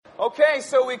Okay,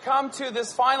 so we come to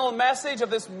this final message of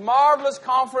this marvelous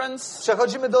conference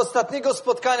Przechodzimy do ostatniego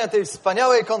spotkania tej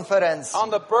wspaniałej konferencji on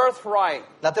the birthright.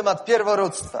 na temat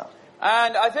pierworództwa.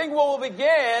 And I think we'll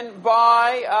begin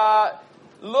by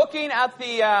looking at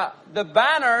the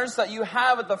banners that you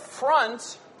have at the front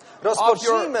of your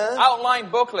Rozpocznijmy outline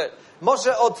booklet.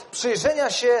 może od przyjrzenia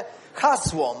się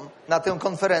hasłom na tę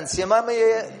konferencję. Mamy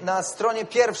je na stronie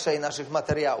pierwszej naszych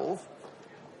materiałów.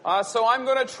 So I'm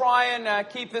going to try and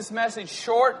keep this message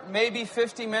short, maybe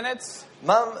 50 minutes.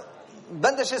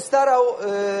 Będę się starał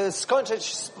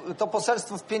skończyć to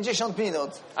poselstwo w 50 minut.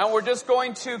 And we're just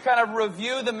going to kind of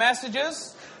review the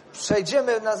messages.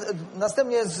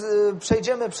 Następnie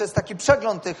przejdziemy przez taki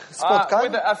przegląd tych spotkań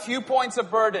With a few points of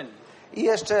burden. i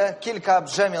jeszcze kilka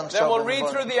brzemion Then we'll read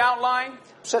chciałbym. through the outline.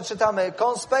 Przeczytamy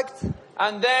konspekt,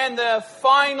 And then the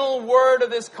final word of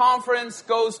this conference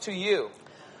goes to you.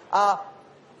 a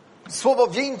słowo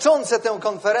wieńczące tę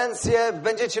konferencję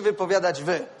będziecie wypowiadać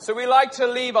wy. So we like to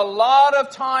leave a lot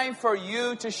of time for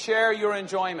you to share your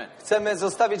enjoyment. Chcemy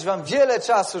zostawić wam wiele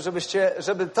czasu,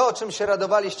 żeby to, czym się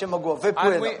radowaliście, mogło And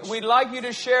wypłynąć. we'd like you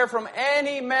to share from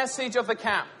any message of the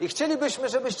camp. I chcielibyśmy,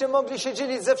 żebyście mogli się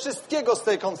dzielić ze wszystkiego z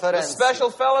tej The konferencji.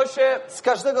 special fellowship Z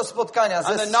każdego spotkania, and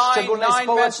the ze nine szczególnej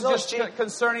społeczności messages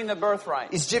concerning the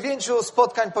birthright. i z 9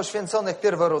 spotkań poświęconych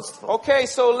pierworództwu. Okay,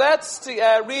 so let's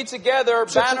read together banner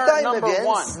Przeczytajmy number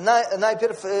więc 1.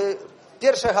 najpierw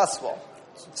pierwsze hasło.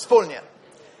 Wspólnie.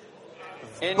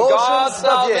 In Bożym God's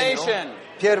zbawieniu salvation,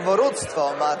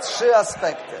 pierworództwo ma 3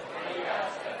 aspekty.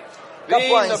 being the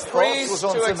Kapłaństwo priest to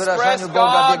służące express wyrażaniu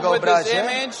Boga w God Jego with His obrazie,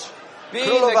 image, being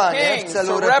the królowanie king w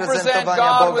celu to represent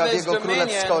reprezentowania God Boga with w His Jego dominion,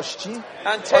 królewskości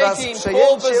and oraz taking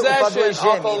full przejęcie upadłej possession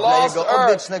of ziemi the dla lost Jego earth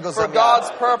odwiecznego for zamiaru. God's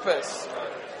purpose.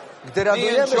 Gdy The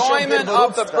radujemy się enjoyment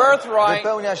of the pierworództwem, birthright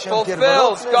wypełnia się fulfills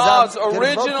pierwotny God's zamysł,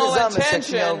 original jaki miał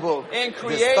intention Bóg, in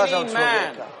gdy stwarzał creating man.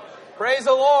 człowieka. Praise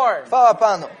the Lord. Chwała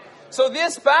Panu. So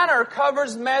this banner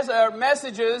covers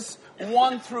messages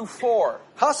 1 through 4.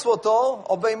 Hasło to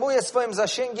obejmuje swoim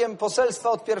zasięgiem poselstwa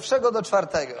od 1 do 4.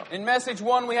 In message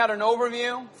 1 we had an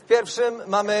overview. W pierwszym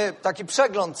mamy taki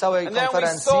przegląd całej And then we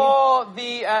konferencji saw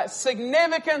the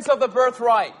significance of the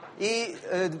birthright. i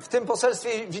w tym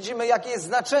poselstwie widzimy, jakie jest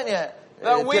znaczenie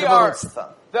That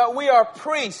pierworództwa. we are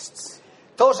priests,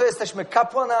 To, że jesteśmy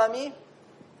kapłanami,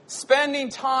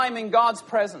 spending time in God's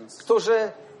presence,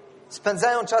 którzy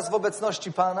spędzają czas w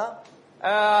obecności Pana,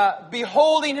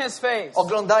 beholding His face,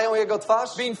 oglądają Jego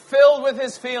twarz, being filled with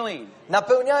His feeling,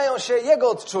 napełniają się Jego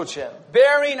odczuciem,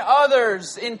 bearing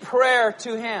others in prayer to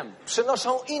Him,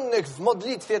 przynoszą innych w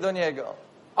modlitwie do Niego,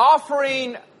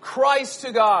 offering Christ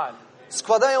to God,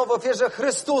 składają w ofierze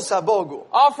Chrystusa Bogu,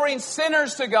 offering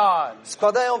sinners to God,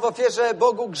 składają w ofierze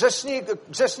Bogu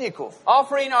grzeszników,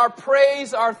 offering our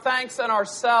praise, our thanks, and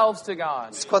ourselves to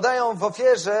God. składają w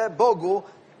ofierze Bogu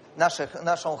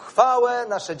naszą chwałę,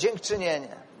 nasze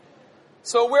dziękczynienie.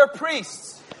 So we're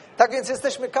priests. Tak więc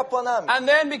jesteśmy kapłanami. And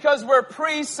then because we're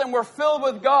priests and we're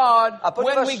filled with God,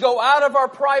 when we go out of our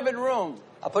private room,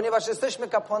 A ponieważ jesteśmy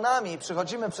kapłanami,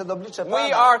 przychodzimy przed oblicze we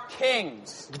Pana, are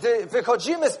kings, gdy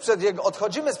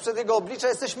odchodzimy sprzed Jego oblicza,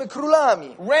 jesteśmy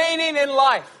królami, reigning in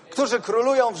life, którzy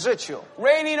królują w życiu.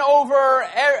 reigning over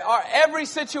every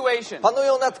situation,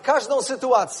 Panują nad każdą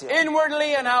sytuacją,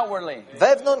 inwardly and outwardly,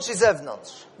 wewnątrz i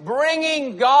zewnątrz.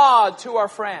 bringing God to our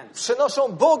friends,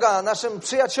 Przynoszą Boga naszym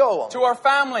przyjaciołom, to our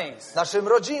families, naszym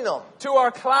rodzinom, to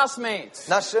our classmates,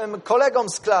 naszym kolegom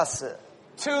z klasy,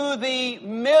 to the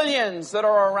millions that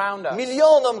are around us,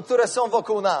 milionom, które są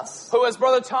wokół nas. who, as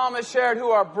Brother Thomas shared,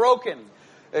 who are broken,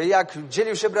 Jak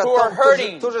dzielił się brat Who are Tom,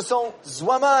 hurting. którzy są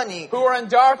złamani, who are in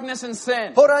darkness and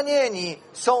sin. poranieni,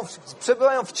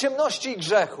 przebywają w ciemności i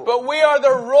grzechu. But we are the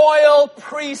royal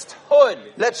priesthood.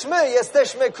 Lecz my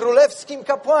jesteśmy królewskim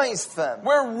kapłaństwem.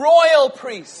 We're royal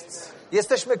priests.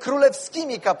 Jesteśmy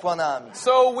królewskimi kapłanami.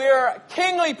 So we're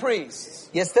kingly priests.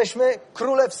 Jesteśmy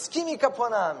królewskimi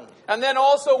kapłanami. And then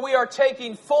also we are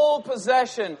taking full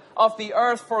possession of the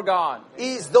earth for God.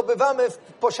 I zdobywamy w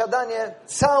posiadanie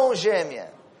całą ziemię.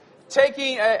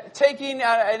 Taking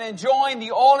and enjoying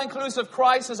the all-inclusive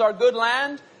Christ as our good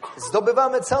land.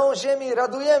 Zdobywamy całą ziemię i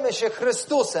radujemy się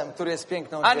Chrystusem, który jest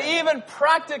piękną And ziemią. even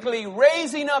practically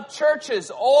raising up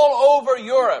churches all over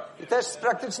Europe. I też z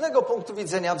praktycznego punktu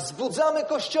widzenia wzbudzamy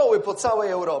kościoły po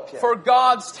całej Europie. For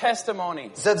God's testimony.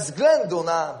 Ze względu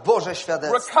na Boże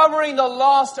świadectwo. Recovering the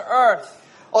lost earth.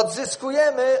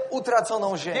 Odzyskujemy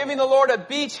utraconą ziemię. Giving the Lord a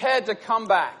beachhead to come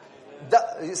back.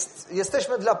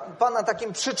 Jesteśmy dla Pana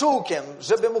takim przyczółkiem,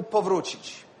 żeby mógł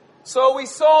powrócić. So we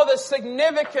saw the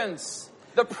significance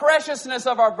the preciousness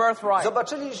of our birthright.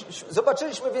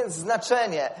 Zobaczyliśmy więc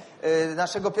znaczenie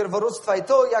naszego pierworództwa i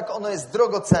to, jak ono jest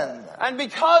drogocenne. And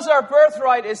because our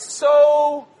birthright is so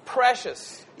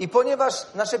precious, I ponieważ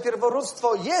nasze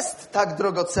pierworództwo jest tak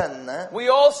drogocenne,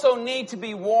 we also need to be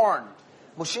warned.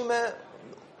 Musimy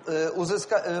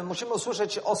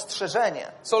usłyszeć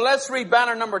ostrzeżenie. So let's read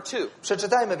banner number 2.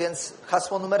 Przeczytajmy więc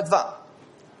hasło numer 2.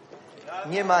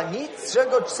 Nie ma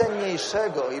niczego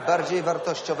cenniejszego i bardziej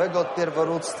wartościowego od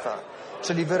pierworództwa,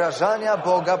 czyli wyrażania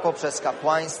Boga poprzez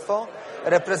kapłaństwo,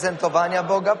 reprezentowania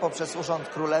Boga poprzez urząd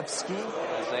królewski.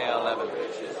 Isaiah 11.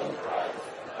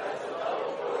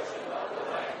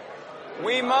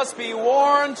 We must be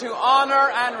warned to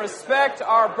honor and respect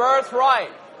our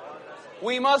birthright.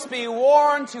 We must be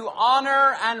warned to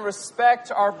honor and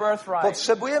respect our birthright.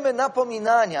 Potrzebujemy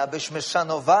napominania, byśmy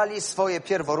szanowali swoje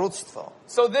pierworództwo.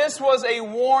 So this was a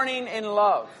warning in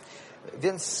love.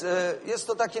 Więc jest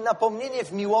to takie napomnienie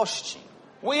w miłości.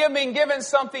 We have been given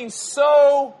something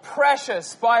so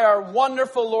precious by our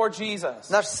wonderful Lord Jesus.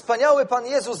 Nasz wspaniały Pan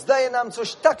Jezus daje nam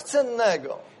coś tak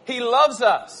cennego. He loves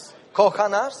us. Kocha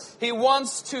nas. He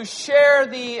wants to share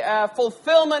the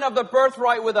fulfillment of the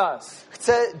birthright with us.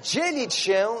 Chce dzielić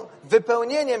się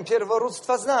wypełnieniem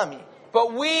pierworództwa z nami.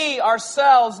 But we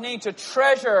ourselves need to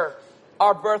treasure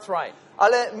our birthright.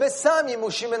 Ale my sami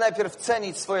musimy najpierw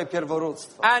cenić swoje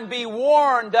pierworództwo. And be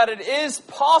warned that it is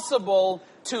possible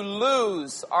to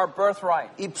lose our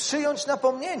birthright. I przyjąć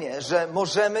napomnienie, że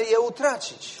możemy je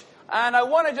utracić. And I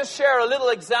want to just share a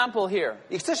little example here.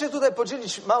 I chcę się tutaj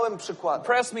podzielić małym przykładem,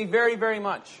 Impressed me very, very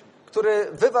much.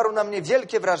 który wywarł na mnie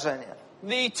wielkie wrażenie.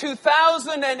 The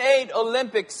 2008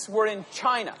 Olympics were in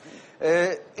China.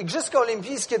 Igrzyska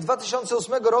olimpijskie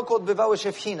 2008 roku odbywały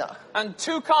się w Chinach. And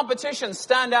two competitions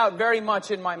stand out very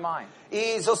much in my mind.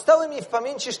 I zostały mi w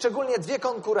pamięci szczególnie dwie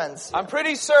konkurencje. I'm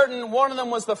pretty certain one of them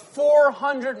was the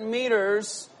 400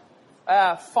 meters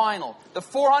final. The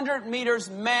 400 meters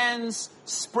men's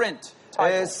sprint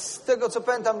title. Z tego co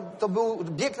pamiętam, to był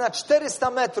bieg na 400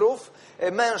 metrów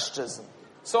mężczyzn.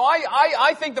 So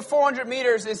I think the 400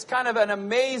 meters is kind of an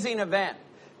amazing event.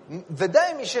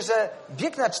 Wydaje mi się, że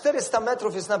bieg na 400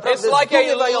 metrów jest naprawdę It's like a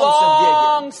zdumiewającym biegiem.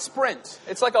 long sprint.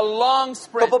 It's like a long To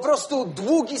sprint. po prostu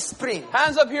długi sprint.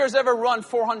 Hands up here has ever run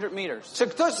 400 meters. Czy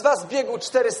ktoś z was biegł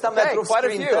 400 Okay, metrów quite a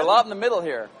few. A sprintem? lot in the middle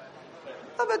here.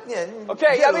 Nawet nie.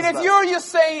 Okay, I wielu mean, z if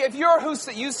was.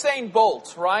 you're Usain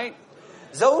Bolt, right?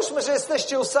 Załóżmy, że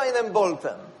jesteście Usainem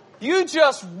Boltem. You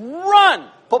just run.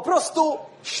 Po prostu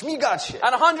śmigacie.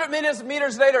 And 100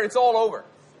 meters later, it's all over.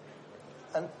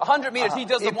 100 meters, he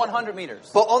does the 100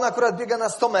 meters. Bo on akurat biega na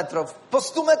 100 metrów. Po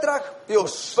 100 metrach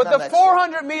już But na the mecie.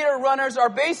 400 meter runners are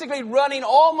basically running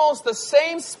almost the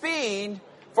same speed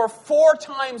for 4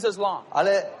 times as long.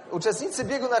 Ale uczestnicy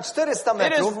biegu na 400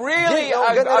 metrów really biegną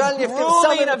a generalnie w tym grueling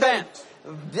samym event. tempie.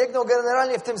 Biegną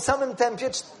generalnie w tym samym tempie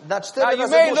na 4 Now you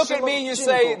razy may look dłuższym at me and you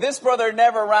odcinku. say, this brother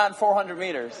never ran 400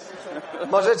 meters.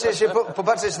 Możecie się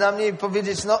popatrzeć na mnie i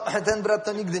powiedzieć, no ten brat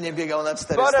to nigdy nie biegał na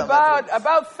 400 But metrów.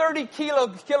 about 30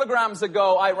 kilograms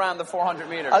ago, I ran the 400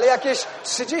 meters. Ale jakieś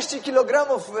 30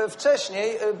 kilogramów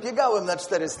wcześniej biegałem na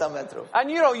 400 metrów. And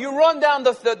you run down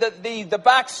the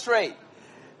back straight.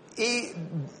 I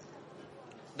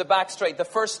The back straight, the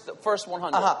first 100.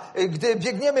 aha, gdy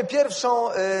biegniemy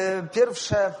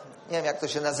pierwsze, nie wiem jak to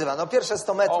się nazywa, no pierwsze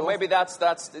 100 metrów. Oh, maybe that's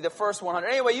the first 100.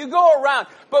 Anyway, you go around.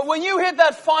 But when you hit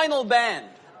that final band,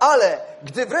 Ale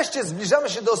gdy wreszcie zbliżamy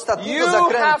się do you ostatniego have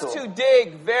zakrętu, to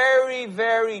dig very,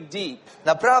 very deep.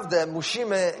 naprawdę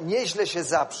musimy nieźle się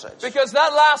zaprzeć. Because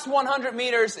that last 100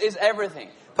 meters is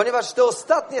everything. Ponieważ te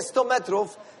ostatnie 100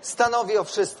 metrów stanowi o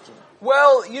wszystkim.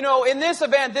 Well, in this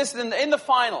event, in the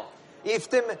final, I w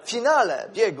tym finale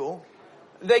biegu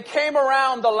they came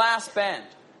around the last bend.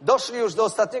 doszli już do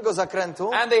ostatniego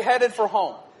zakrętu And they headed for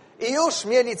home. i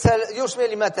już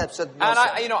mieli metę przed And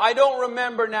nosem. I don't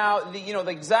remember now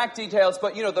the exact details,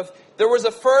 but there was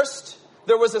a first,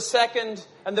 there was a second,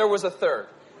 and there was a third.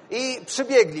 I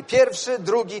przybiegli pierwszy,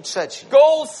 drugi, trzeci.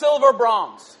 Gold, silver,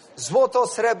 bronze. Złoto,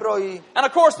 srebro i And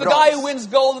of course, the bronze. guy who wins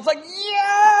gold, it's like,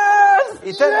 yes!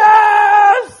 I ten,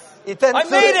 Yes! I ten, I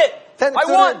który, made it! ten, I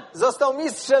który won! został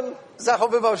mistrzem,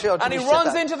 zachowywał się And he oczywiście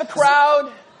runs tak. into the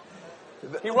crowd.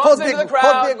 He runs into the crowd.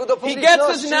 Podbiegł do He gets his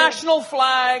publiczności. national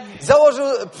flag.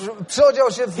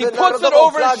 Przyodział się w He puts it narodową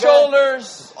over his flagę,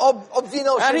 shoulders.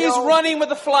 obwinął się And he's nią running with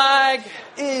the flag.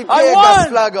 i I biega z won!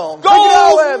 flagą. Gold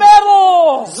Wygrałem!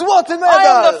 medal! Złoty I am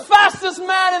medal! the fastest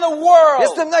man in the world.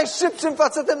 Jestem najszybszym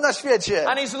facetem na świecie.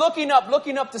 And he's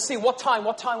looking up to see what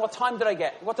time did I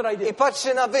get? What did I do? I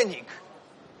patrzy na wynik.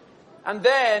 And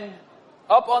then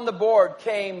up on the board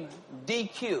came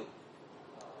DQ.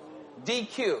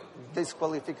 DQ.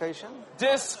 Disqualification?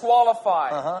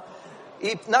 Disqualified. Aha.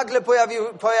 I nagle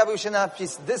pojawił się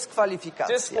napis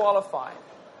dyskwalifikacja. Disqualified.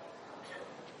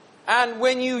 And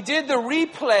when you did the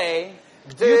replay,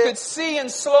 you could see in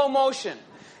slow motion.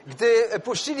 Gdy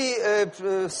puścili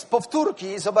z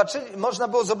powtórki, można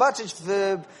było zobaczyć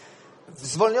w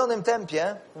zwolnionym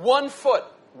tempie One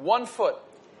foot.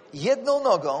 jedną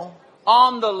nogą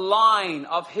On the line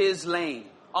of his lane.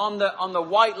 On the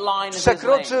white line of his lane.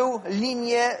 przekroczył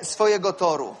linię swojego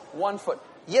toru. One foot.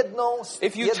 Jedną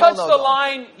If you jedną touch the nogą.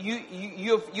 line,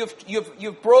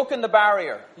 you've broken the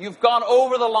barrier. You've gone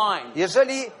over the line.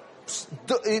 Jeżeli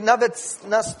nawet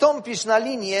nastąpisz na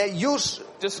linię, już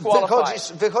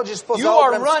wychodzisz poza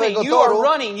obręb swojego toru.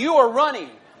 You are running.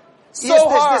 So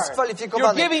Jesteś hard.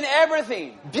 dyskwalifikowany. You're giving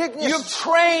everything. Biegniesz, You've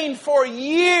trained for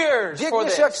years for biegniesz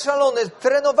this. jak szalony,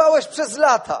 trenowałeś przez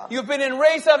lata. You've been in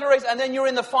race after race, and then you're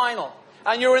in the final,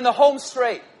 and you're in the home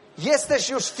straight. Jesteś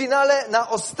już w finale na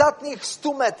ostatnich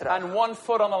 100 metrach. And one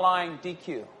foot on the line,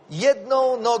 DQ.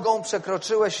 Jedną nogą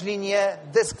przekroczyłeś linię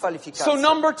dyskwalifikacji. So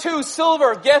number 2,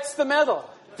 silver, gets the medal.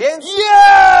 Więc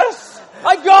Yes!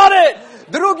 I got it!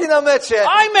 drugi na mecie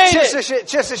I made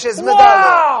cieszy się z medalu.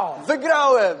 Wow!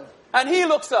 Wygrałem. And he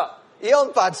looks up. I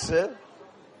on patrzy.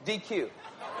 DQ.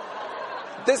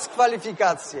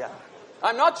 Dyskwalifikacja.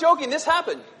 I'm not joking, this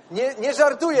happened. Nie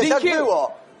żartuję, tak DQ.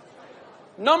 było.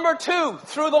 Number 2,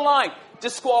 through the line,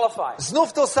 disqualified.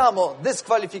 Znów to samo,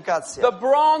 dyskwalifikacja. The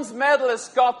bronze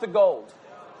medalist got the gold.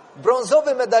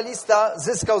 Brązowy medalista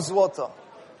zyskał złoto.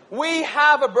 We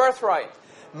have a birthright.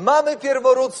 Mamy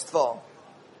pierworództwo.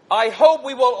 I hope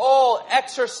we will all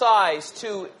exercise to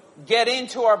get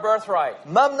into our birthright.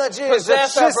 Mam nadzieję, że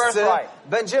Possess our wszyscy birthright.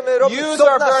 będziemy robić Use co w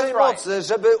our naszej birthright. mocy,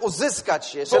 żeby uzyskać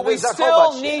się, But żeby we zachować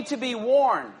still się. need to be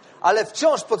warned. Ale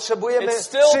wciąż potrzebujemy It's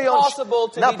still przyjąć possible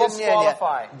to be napomnienie,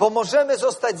 disqualified. bo możemy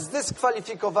zostać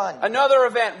zdyskwalifikowani. Another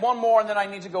event, one more, and then I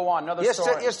need to go on. Another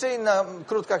story. Jeszcze inna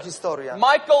krótka historia.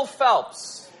 Michael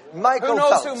Phelps. Michael Who knows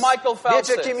Phelps. who Michael Phelps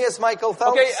Wiecie, is? kim jest Michael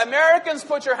Phelps? Okay, Americans,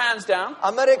 put your hands down.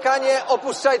 Amerykanie,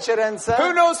 opuszczajcie ręce.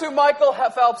 Who knows who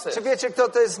Michael Phelps is? Czy wiecie, kto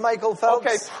to jest Michael Phelps?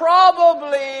 Okay,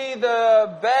 probably the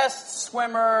best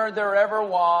swimmer there ever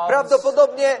was.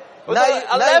 Prawdopodobnie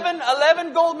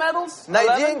 11 gold medals? 11?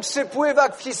 największy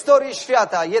pływak w historii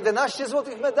świata. 11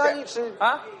 złotych medali, czy...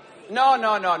 Huh? No,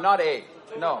 not 8.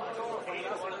 No.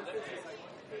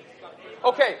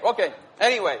 Okay.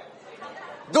 Anyway.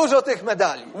 Dużo tych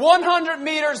medali. 100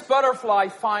 meters butterfly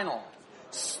final.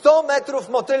 100 metrów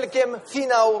motylkiem,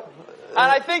 finał.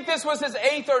 And I think this was his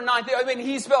 8th or 9th. I mean,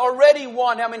 he's already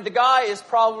won. I mean, the guy is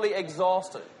probably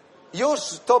exhausted. Już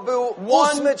to był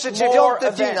 8. czy 9.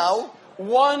 finał.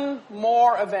 One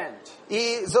more event.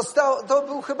 I to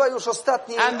był chyba już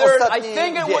ostatni I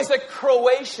think it was a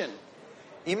Croatian.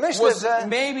 I myślę, Was że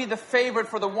maybe the favorite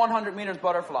for the 100 meters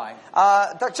butterfly. a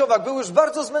tak czy owak był już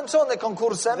bardzo zmęczony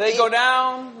konkursem. They I go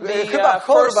down the chyba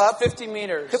first 50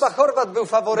 meters. Chyba Chorwat był They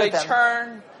faworytem.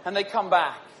 turn and they come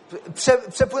back.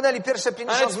 Przepłynęli pierwsze And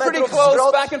 50 it's pretty metrów close,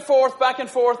 zwrot back and forth, back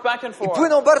and forth, back and i forth.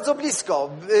 płyną bardzo blisko.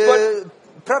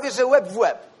 Prawie że łeb w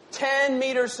łeb. 10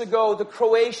 meters to go, the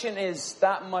Croatian is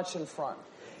that much in front.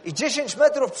 I 10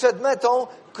 metrów przed metą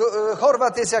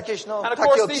Chorwat jest jakieś And of taki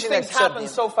course, these odcinek things przed happen nim.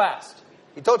 so fast.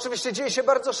 I to oczywiście dzieje się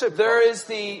bardzo szybko.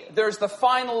 There's the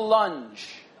final lunge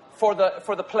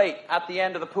for the plate at the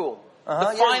end of the pool. Aha,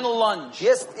 The final lunge.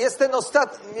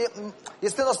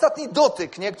 Jest ten ostatni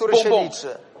dotyk, który Boom, się boom.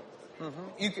 liczy.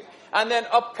 And then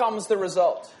up comes the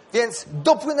result. Więc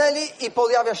dopłynęli i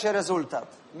pojawia się rezultat.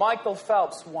 Michael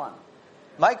Phelps won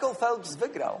Michael Phelps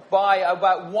wygrał. by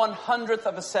about 100th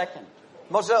of a second.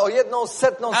 Może o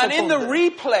 1/100 And in the sekundy.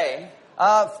 replay,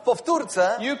 A w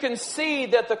powtórce you can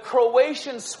see that the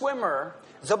Croatian swimmer,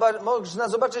 można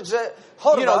zobaczyć, że you know,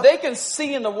 Chorwat, they can see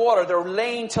in the water, they're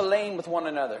lane to lane with one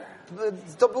another.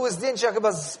 to były zdjęcia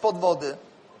chyba spod wody.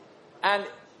 And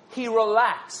he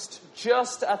relaxed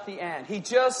just at the end. He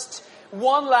just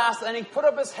one last, and he put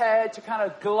up his head to kind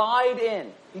of glide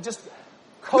in. He just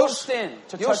coasted in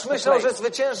to touch Już the myślał, że plate.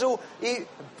 zwyciężył i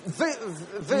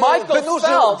Michael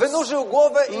Phelps wynurzył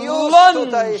głowę i już lunged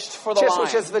tutaj for the cieszył line.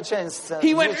 się zwycięzcą.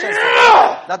 He went,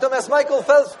 Natomiast Michael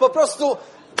Phelps po prostu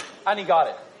and he got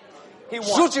it. He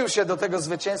won. rzucił się do tego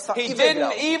zwycięstwa He i wygrał.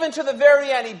 didn't, even to the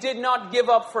very end, he did not give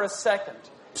up for a second.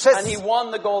 And he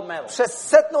won the gold medal. Przez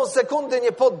 100 sekundy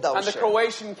nie poddał And the się.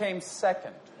 Croatian came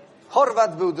second.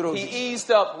 Chorwat był He drugi. eased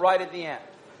up right at the end.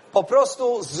 Po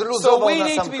prostu So zluzował we na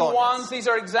need to sam be koniec. ones,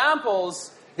 these are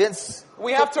examples. Więc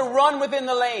We have to run within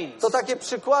the lanes. to takie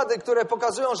przykłady, które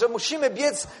pokazują, że musimy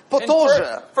biec po In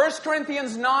torze. 1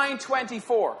 Corinthians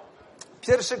 9:24.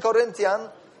 1 Koryntian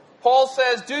Paul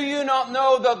says, do you not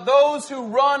know that those who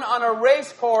run on a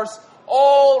race course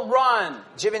all run,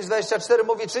 9:24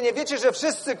 mówi, czy nie wiecie, że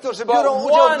wszyscy, którzy but biorą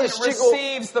udział w one wyścigu,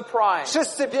 receives the prize.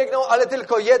 wszyscy biegną, ale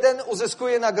tylko jeden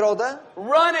uzyskuje nagrodę?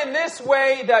 Run in this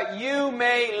way that you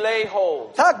may lay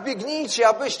hold. Tak biegnijcie,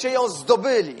 abyście ją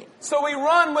zdobyli. So we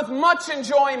run with much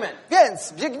enjoyment.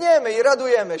 Więc biegniemy i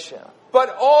radujemy się. But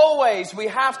always we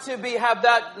have to have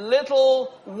that little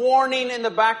warning in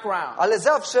the background. Ale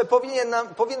zawsze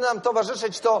powinno nam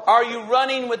towarzyszyć to Are you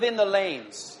running within the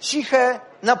lanes? ciche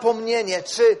napomnienie,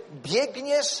 czy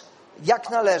biegniesz jak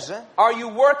należy? Are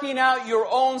you working out your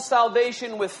own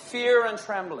salvation with fear and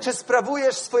trembling? Czy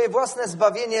sprawujesz swoje własne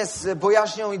zbawienie z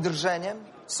bojaźnią i drżeniem?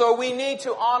 So we need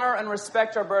to honor and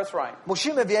respect our birthright.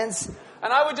 Musimy więc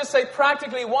And I would just say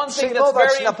practically one thing that's przyjmować very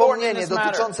important in napomnienie this matter.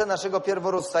 dotyczące naszego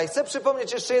pierworództwa. I chcę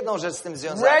przypomnieć jeszcze jedną rzecz z tym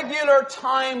związaną. Regular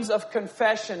times of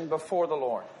confession before the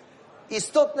Lord.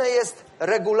 Istotne jest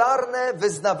regularne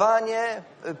wyznawanie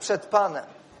przed Panem.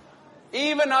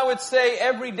 Even I would say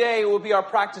every day will be our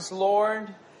practice, Lord.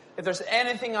 If there's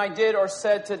anything I did or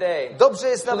said today, Dobrze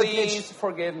jest nawet mieć please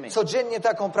forgive me. codziennie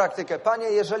taką praktykę. Panie,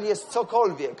 jeżeli jest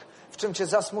cokolwiek, w czym Cię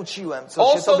zasmuciłem, co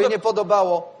się Also Tobie the- nie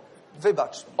podobało,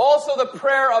 wybacz mi. Also the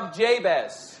prayer of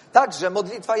Jabez. Także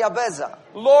modlitwa Jabeza.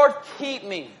 Lord, keep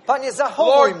me. Panie,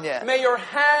 zachowuj Lord, mnie. may your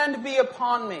hand be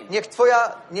upon me.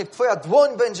 Niech Twoja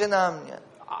dłoń będzie na mnie.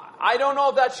 I don't know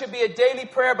if that should be a daily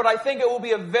prayer, but I think it will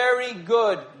be a very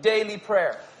good daily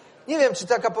prayer. Nie wiem, czy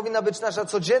taka powinna być nasza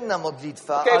codzienna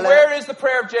modlitwa, Okay, where is the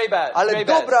prayer of Jabez? ale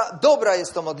Jabez. dobra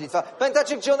jest to modlitwa.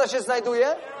 Pamiętacie, gdzie ona się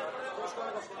znajduje?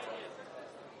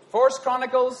 First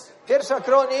Chronicles. Pierwsza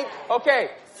Kronik, Okay,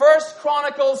 First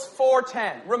Chronicles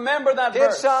 4:10. Remember that verse.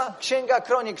 pierwsza Księga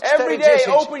Kronik Every day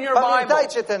 4:10. open your Bible.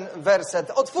 Pamiętajcie ten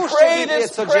werset. Otwórzcie Pray Biblię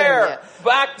this codziennie. prayer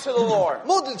back to the Lord.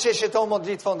 Módlcie się tą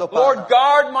modlitwą do Pana. Lord,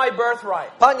 guard my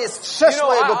birthright. Panie, strzeż You know,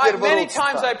 mojego many times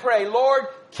pierworództwa. I pray, Lord,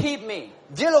 keep me.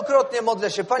 Wielokrotnie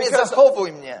modlę się, Panie, Because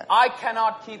zachowuj mnie. I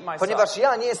cannot keep myself. Ponieważ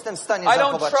ja nie jestem w stanie I don't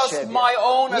zachować trust siebie. my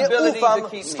own Nie ability ufam to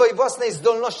keep me. swojej własnej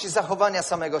zdolności zachowania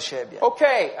samego siebie.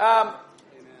 Okay,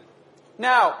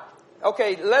 now,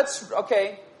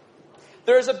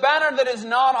 there's a banner that is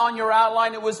not on your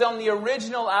outline. It was on the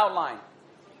original outline.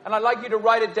 And I'd like you to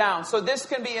write it down. So this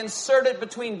can be inserted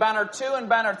between banner 2 and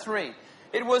banner 3.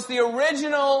 It was the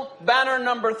original banner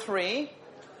number 3,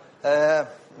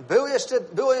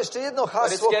 Było jeszcze jedno but it's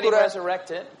hasło, getting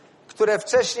resurrected. które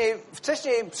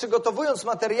wcześniej przygotowując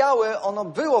materiały, ono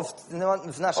było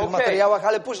w naszych Okay. materiałach,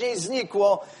 ale później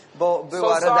znikło, bo So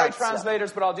była sorry, redakcja.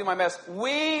 translators, but I'll do my best.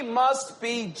 We must be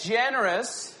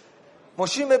generous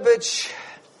Musimy być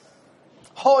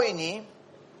hojni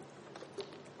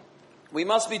We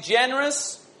must be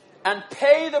generous and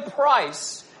pay the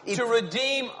price to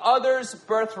redeem others'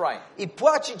 birthright. i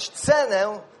płacić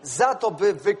cenę za to,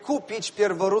 by wykupić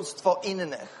pierworództwo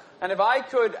innych. And if I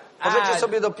could Możecie add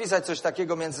sobie dopisać coś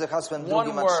takiego między hasłem one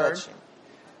drugim a word, trzecim.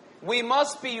 we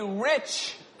must be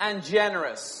rich and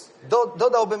generous.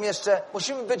 Dodałbym jeszcze,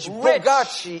 musimy być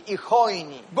bogaci i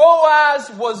hojni.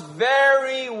 Boaz was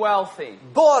very wealthy.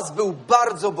 Boaz był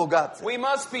bardzo bogaty. We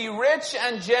must be rich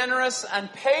and generous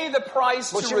and pay the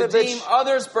price to Musimy redeem być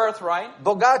others' birthright.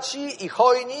 Bogaci i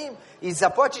hojni i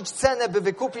zapłacić cenę, by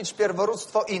wykupić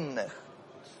pierworództwo innych.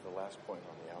 The last point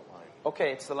on the outline.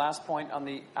 Okay, it's the last point on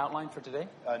the outline for today.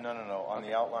 No. On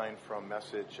the outline from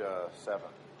message 7.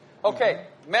 Okay,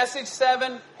 message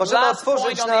 7. Możemy Last point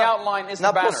otworzyć on the outline is the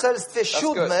na banner. poselstwie That's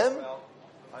good. 7. Well,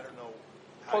 I don't know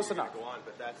how Close you're going enough. to go on,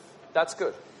 but That's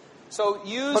good. So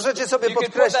use, Możecie sobie you can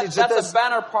put podkreślić, że that, to that's jest a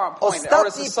banner point, or it's a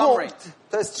ostatni summary. punkt.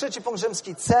 To jest trzeci punkt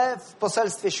rzymski C w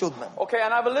poselstwie 7. Okay,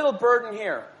 and I have a little burden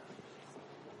here.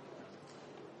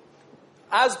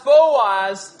 As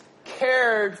Boaz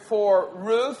cared for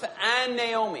Ruth and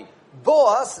Naomi.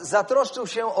 Boaz zatroszczył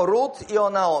się o Rut i o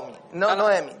Noemi.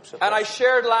 Noemi, And przepraszam. I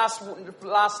shared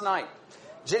last night.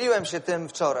 Dzieliłem się tym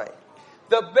wczoraj.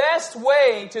 The best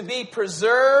way to be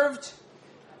preserved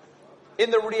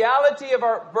in the reality of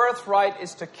our birthright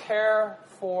is to care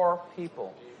for people.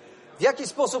 W jaki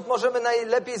sposób możemy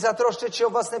najlepiej zatroszczyć się o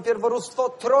własne pierworództwo?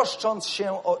 Troszcząc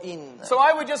się o inne. So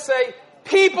I would just say,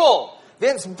 people,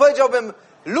 Więc powiedziałbym,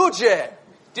 ludzie,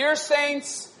 dear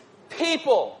saints,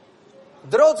 people.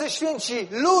 drodzy święci,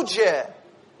 ludzie.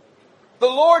 The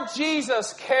Lord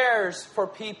Jesus cares for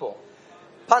people.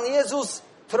 Pan Jezus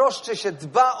troszczy się,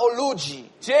 dba o ludzi.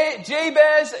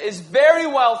 Jabez is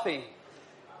very wealthy.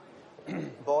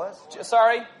 Boaz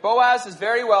Boaz is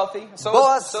very wealthy.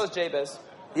 So is Jabez.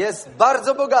 jest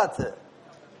bardzo bogaty,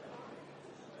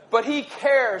 But he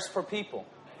cares for people.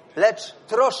 lecz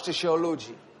troszczy się o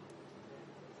ludzi.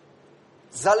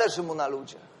 Zależy mu na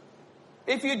ludziach.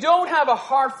 If you don't have a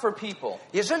heart for people,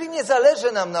 Jeżeli nie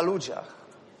zależy nam na ludziach,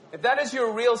 if that is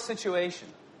your real situation,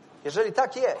 jeżeli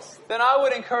tak jest, then I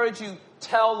would encourage you,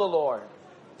 tell the Lord.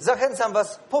 zachęcam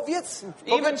was, Even powiedzcie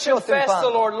o tym confess the Panu.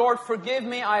 Lord, Lord, forgive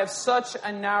me, I have such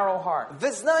a narrow heart.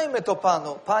 Wyznajmy to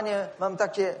Panu. Panie, mam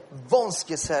takie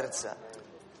wąskie serce,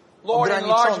 Lord,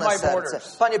 enlarge ograniczone my serce.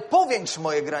 borders. Panie, powiększ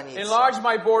moje granice. Enlarge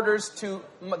my borders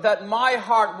that my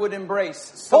heart would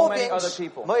embrace so many other Powiększ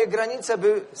people. moje granice,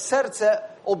 by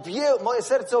moje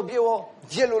serce objęło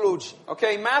wielu ludzi.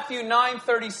 Okay, Matthew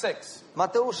 9:36.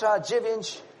 Mateusza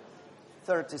 9:36.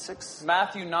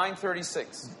 Matthew 9:36.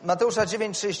 Mateusza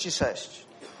 9:36.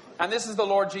 And this is the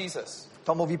Lord Jesus.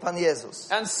 To mówi Pan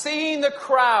Jezus. And seeing the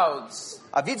crowds,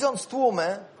 A widząc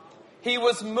tłumy, he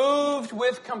was moved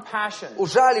with compassion.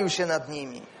 użalił się nad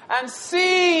nimi. And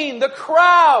seeing the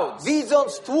crowds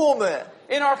Widząc tłumy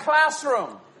in our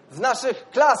classroom, w naszych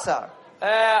klasach,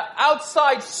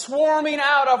 outside swarming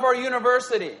out of our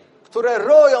university, które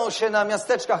roją się na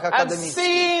miasteczkach and akademickich.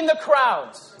 seeing the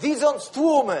crowds, Widząc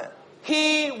tłumy,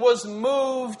 he was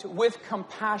moved with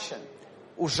compassion.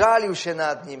 użalił się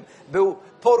nad nim. Był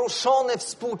poruszony He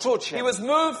współczuciem. was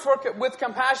moved with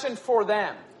compassion for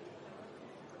them.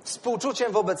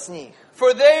 Współczuciem wobec nich.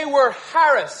 For they were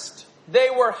harassed. They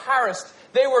were harassed.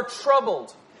 They were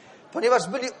troubled Ponieważ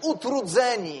byli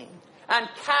utrudzeni and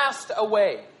cast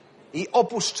away i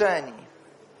opuszczeni.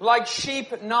 like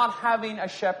sheep not having a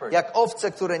shepherd. Jak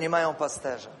owce, które nie mają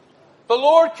pasterza. The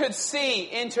Lord could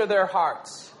see into their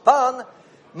hearts. Pan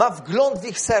ma wgląd w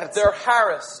ich serce. They're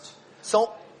harassed. Są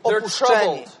They're opuszczeni.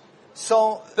 troubled.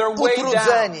 Są They're weighed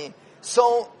utrudzeni.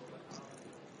 Są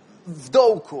w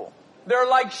dołku.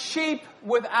 They're like sheep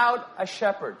without a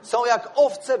shepherd. Są jak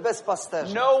owce bez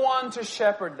pasterza. No one to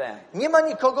shepherd them. Nie ma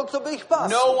nikogo, kto by ich pasł.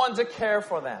 No one to care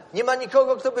for them. Nie ma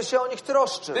nikogo, kto by się o nich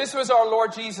troszczył. This was our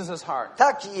Lord Jesus' heart.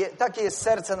 Takie jest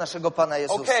serce naszego Pana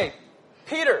Jezusa. Okay,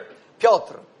 Peter.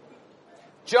 Piotr.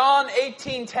 John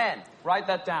 18:10. Write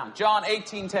that down. John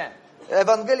 18:10.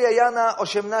 Ewangelia Jana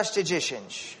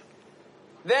 18:10.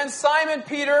 Then Simon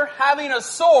Peter, having a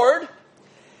sword,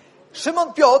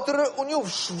 Szymon Piotr,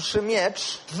 uniósłszy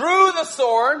miecz, drew the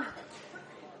sword,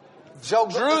 wziął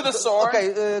go... Drew the sword.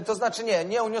 Okej, to znaczy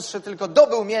nie uniósłszy, tylko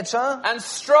dobył miecza and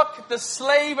struck the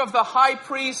slave of the high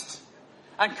priest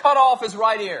and cut off his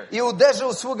right ear. i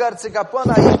uderzył sługę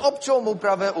arcykapłana i obciął mu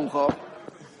prawe ucho.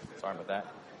 Sorry about that.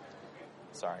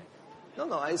 Sorry.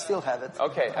 No, I still have it.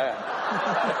 Okay.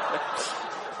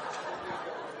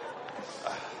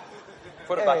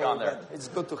 Put it back on there. It's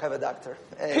good to have a doctor.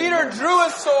 Peter drew a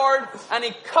sword and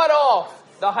he cut off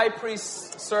the high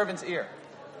priest's servant's ear.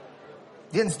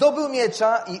 Więc dobył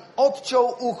miecza i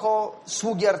odciął ucho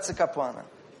sługi arcykapłana.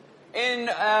 In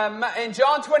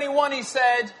John 21 he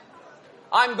said,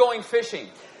 I'm going fishing.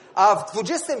 A w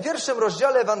 21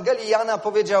 rozdziale Ewangelii Jana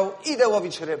powiedział, idę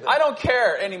łowić ryby. I don't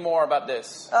care anymore about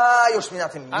this. A już mi na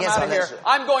tym I'm nie out of here. zależy.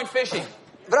 I'm going fishing.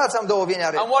 Wracam do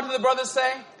łowienia ryb. And what did the brothers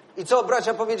say? I co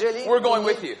bracia powiedzieli? We're going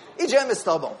with you. Idziemy z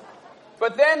tobą.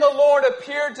 But then the Lord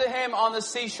appeared to him on the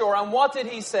seashore, and what did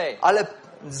he say? Ale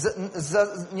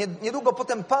niedługo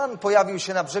potem Pan pojawił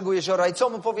się na brzegu jeziora i co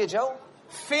mu powiedział?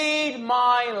 Feed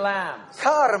my lambs.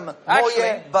 Karm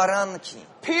moje baranki.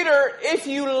 Peter, if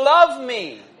you love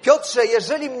me, Piotrze,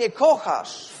 jeżeli mnie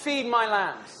kochasz, feed my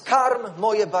lambs. karm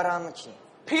moje baranki.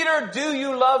 Peter, do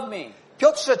you love me?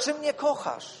 Piotrze, czy mnie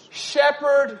kochasz?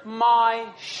 Shepherd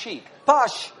my sheep.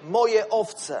 Paś moje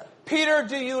owce. Peter,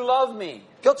 do you love me?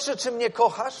 Piotrze, czy mnie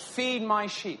kochasz? Feed my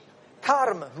sheep.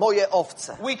 Karm moje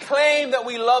owce. We claim that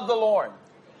we love the Lord.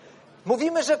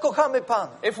 Mówimy, że kochamy Pana.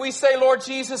 If we say, Lord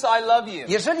Jesus, I love you,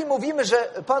 Jeżeli mówimy, że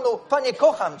Panu, Panie,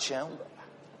 kocham Cię,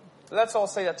 let's all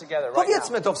say that together right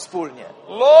powiedzmy to wspólnie.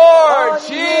 now. Lord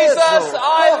Panie Jesus, Jezu,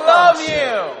 I kocham love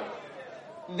Cię.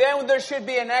 you. Then there should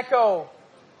be an echo.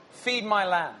 Feed my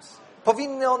lambs.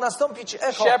 Powinno nastąpić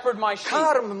echo. Shepherd my sheep.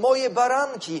 Karm moje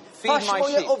baranki. Feed Paś my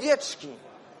moje sheep. owieczki.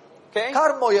 Okay?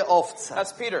 Karm moje owce.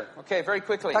 That's Peter. Okay, very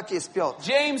quickly. Tak jest Piotr.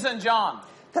 James and John.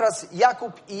 Teraz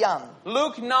Jakub i Jan.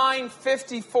 Luke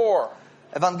 9:54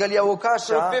 Ewangelia through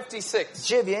Łukasza 56.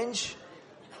 9.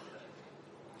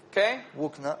 Okay?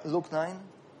 Luke 9.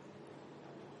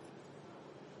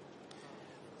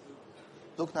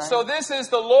 Luke 9. So this is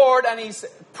the Lord, and he's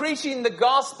preaching the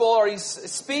gospel, or he's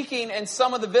speaking in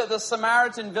some of the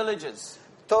Samaritan villages.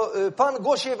 To Pan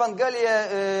głosi Ewangelię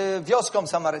wioskom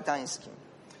samarytańskim.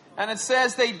 And it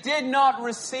says they did not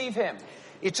receive him.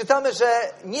 I czytamy,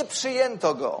 że nie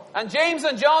przyjęto go. And James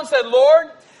and John said, Lord,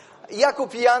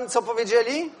 Jakub i Jan co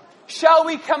powiedzieli? shall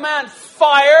we command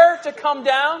fire to come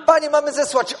down? Panie, mamy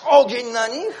zesłać ogień na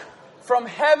nich? from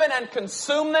heaven and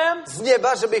consume them. z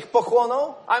nieba, żeby ich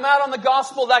pochłonął. I'm out on the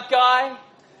gospel, that guy.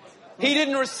 He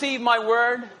didn't receive my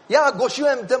word. Ja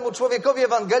głosiłem temu człowiekowi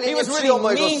Ewangelię, He nie was przyjął really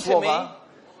mojego mean to słowa. me.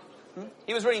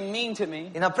 He was really mean to me.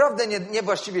 I naprawdę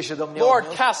niewłaściwie się do mnie Lord,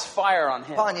 odniósł. cast fire on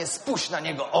him. Panie, spuść na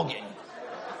niego ogień.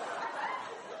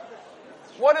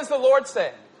 What does the Lord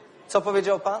say? Co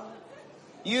powiedział Pan?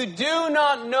 You do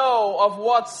not know of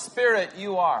what spirit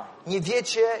you are. Nie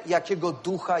wiecie, jakiego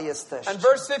ducha jesteście. And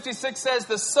verse 56 says,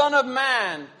 the Son of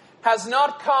Man has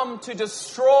not come to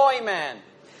destroy man.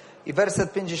 I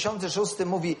werset 56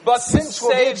 mówi, But to Syn save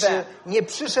Człowieczy them. nie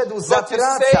przyszedł to save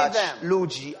zatracać them.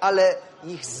 ludzi, ale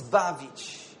ich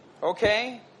zbawić.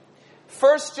 Okay?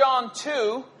 1 John 2,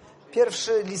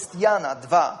 Pierwszy list Jana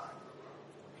 2,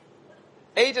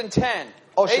 8 and 10.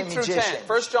 8 8 i through 10. 10.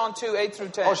 1 John 2, 8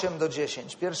 through 10. 8 do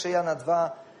 10. Pierwszy Jana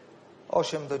 2,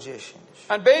 8 do 10.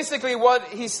 And basically what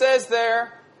he says there,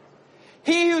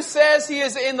 he who says he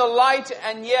is in the light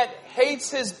and yet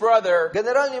hates his brother,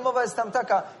 Generalnie mowa jest tam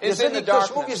taka, in jeżeli the ktoś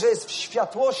darkness. mówi, że jest w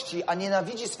światłości, a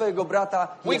nienawidzi swojego brata,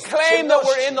 we jest w claim that we're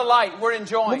ciemności. in the light, we're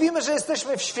enjoying. Mówimy, że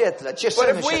jesteśmy w świetle, But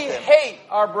cieszymy if się we tym.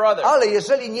 hate our brother, Ale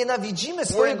jeżeli nienawidzimy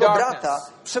swojego darkness. brata,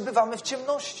 przebywamy w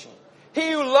ciemności.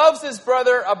 he who loves his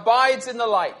brother abides in the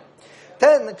light,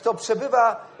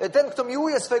 Ten, kto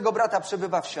miłuje swojego brata,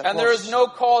 przebywa w and there is światłości. no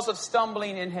cause of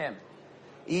stumbling in him.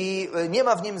 I nie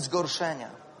ma w nim zgorszenia.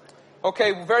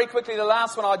 Okay, very quickly, the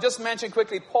last one, I'll just mention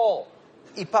quickly Paul.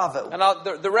 I Paweł. And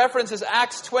the reference is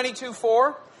Acts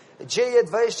 22:4, Dzieje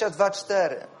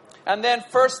 22:4 and then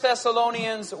 1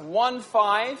 Thessalonians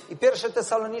 1:5, i 1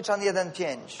 Tesaloniczan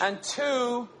 1:5 and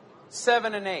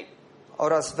 2:7 and 8.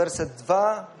 oraz werset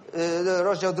 2,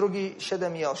 rozdział 2,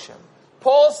 7 i 8.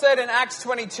 Paul said in Acts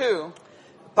 22,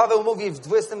 Paweł mówi w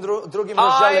 22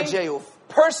 rozdziale I dziejów: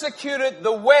 persecuted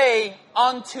the way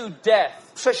unto death.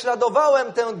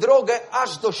 prześladowałem tę drogę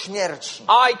aż do śmierci.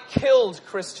 I killed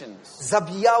Christians.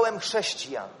 Zabijałem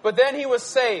chrześcijan. But then he was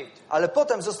saved. Ale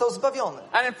potem został zbawiony.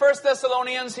 And in 1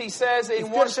 Thessalonians he says I in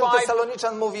w 1 1:5,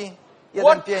 Tesaloniczan mówi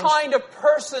what 1:5: kind of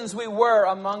persons we were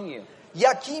among you.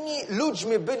 jakimi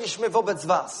ludźmi byliśmy wobec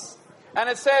was? And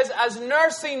it says, as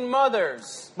nursing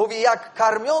mothers, Mówi, jak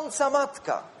karmiąca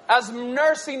matka. as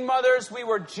nursing mothers we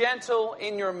were gentle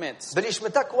in your midst.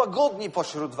 Byliśmy tak łagodni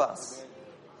pośród was.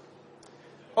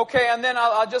 Okay, and then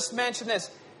I'll just mention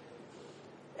this.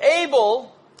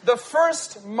 Abel, the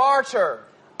first martyr,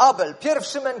 Abel,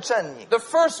 pierwszy męczennik, the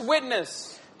first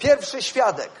witness, pierwszy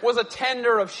świadek, was a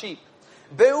tender of sheep.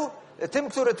 był tym,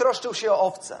 który troszczył się o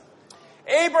owce.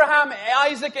 Abraham,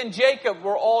 Isaac, and Jacob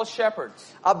were all shepherds.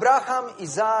 Abraham,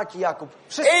 Izaak i Jakub.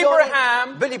 Wszyscy Abraham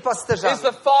oni byli is pasterzami.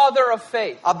 the father of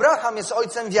faith. Abraham jest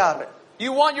ojcem wiary.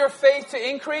 You want your faith to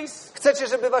increase? Chcecie,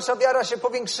 żeby wasza wiara się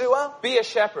powiększyła? Be a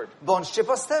shepherd. Bądźcie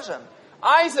pasterzem.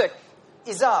 Isaac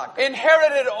Izaak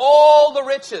inherited all the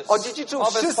riches odziedziczył of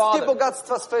his wszystkie father.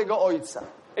 bogactwa swojego ojca.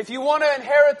 If you want to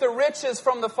inherit the riches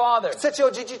from the father, Chcecie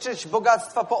odziedziczyć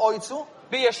bogactwa po ojcu?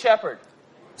 be a shepherd.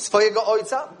 Swojego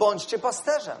ojca? Bądźcie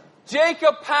pasterzem.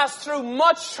 Jacob passed through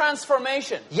much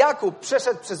transformation, Jakub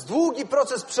przeszedł przez długi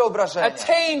proces przeobrażenia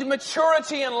attained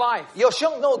maturity in life, i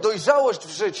osiągnął dojrzałość w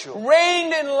życiu.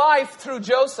 reigned in life through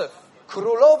Joseph.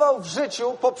 Królował w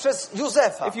życiu poprzez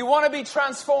Józefa. If you want to be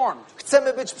transformed,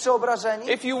 Chcemy być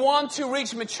przeobrażeni? if you want to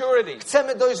reach maturity,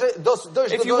 Chcemy dojść do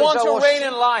if you want to reign dojrzałości?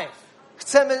 in life,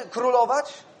 Chcemy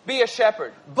królować? be a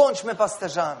shepherd. Bądźmy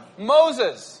pasterzami.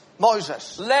 Moses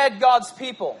Mojżesz led God's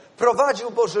people.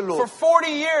 prowadził Boży For lud.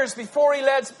 40 years before he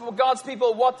led God's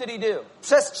people, what did he do?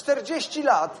 Przez 40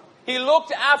 lat, He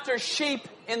looked after sheep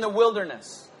in the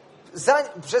wilderness.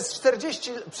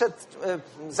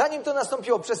 zanim to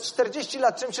nastąpiło, przez 40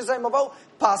 lat czym się zajmował?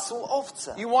 Pasł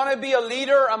owce. You want to be a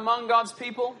leader among God's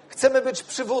people? Chcemy być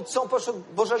przywódcą pośród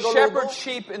Bożego ludu? Shepherd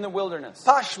sheep in the wilderness.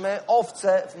 Paśmy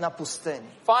owce na pustyni.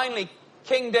 Finally,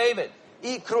 King David,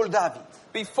 I król Dawid,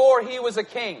 before he was a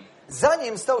king,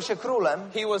 zanim stał się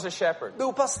królem, he was a shepherd.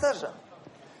 był pasterzem.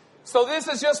 So this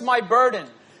is just my burden.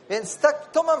 Więc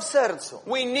tak to mam w sercu.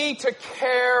 We need to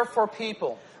care for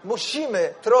people.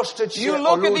 Musimy troszczyć You się o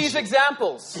look at ludzi. these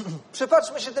examples.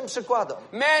 Przypatrzmy się tym przykładom.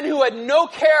 Men who had no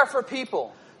care for people.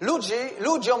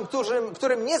 Ludziom,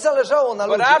 którym nie zależało na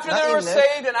But ludziach, after na they were innych,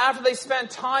 saved and after they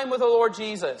spent time with the Lord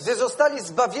Jesus, gdy zostali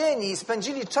zbawieni i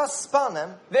spędzili czas z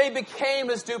Panem, they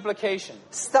became his duplication.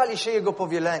 stali się Jego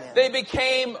powieleniem. They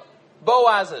became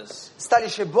Boazes. Stali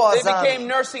się They Boazami. became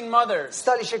nursing mothers.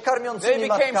 Stali się karmiącymi They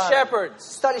became matkami.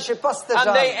 shepherds. Stali się And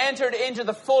pasterzami. they entered into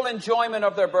the full enjoyment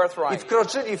of their I birthright.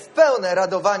 wkroczyli w pełne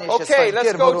radowanie się Okay, swoim let's go to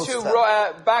pierworództwem.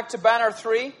 back to banner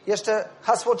 3. Jeszcze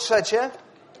hasło trzecie.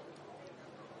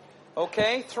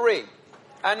 Okay, 3.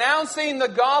 Announcing the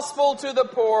gospel to the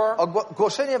poor.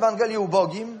 Głoszenie Ewangelii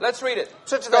ubogim. Let's read it.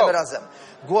 Przeczytajmy razem.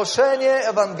 Głoszenie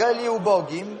Ewangelii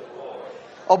ubogim,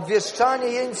 obwieszczanie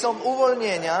jeńcom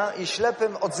uwolnienia i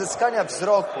ślepym odzyskania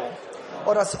wzroku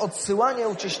oraz odsyłanie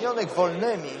uciśnionych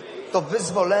wolnymi to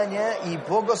wyzwolenie i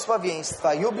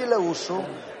błogosławieństwa jubileuszu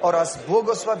oraz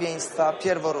błogosławieństwa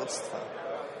pierworództwa.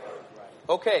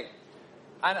 Okay.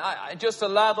 And just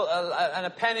an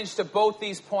appendage to both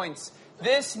these points.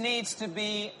 This needs to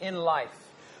be in life.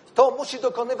 To musi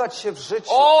dokonywać się w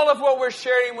życiu. All of what we're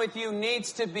sharing with you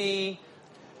needs to be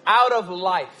out of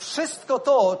life. Wszystko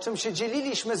to, czym się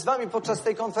dzieliliśmy z wami podczas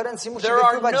tej konferencji, musi There are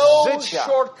wypływać no z życia.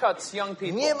 shortcuts, young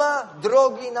people. Nie ma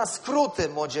drogi na skróty,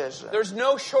 młodzieży. There's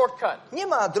no shortcut. Nie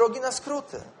ma drogi na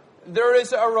skróty. There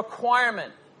is a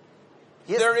requirement.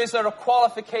 There is a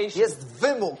qualification. Jest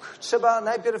wymóg. Trzeba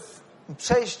najpierw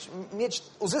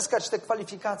uzyskać te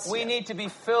kwalifikacje. We need to be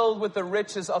filled with the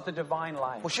riches of the divine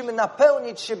life. Musimy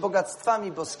napełnić się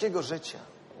bogactwami boskiego życia.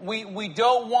 We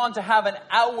don't want to have an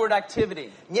outward activity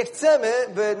Nie chcemy,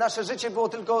 by nasze życie było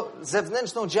tylko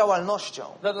zewnętrzną działalnością,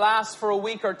 that lasts for a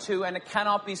week or two and it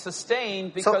cannot be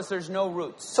sustained because there's no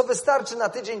roots. co wystarczy na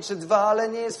tydzień czy dwa, ale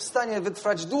nie jest w stanie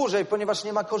wytrwać dłużej, ponieważ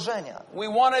nie ma korzenia.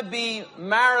 We want to be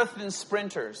marathon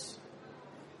sprinters.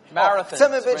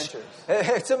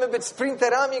 Chcemy być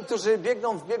sprinterami, którzy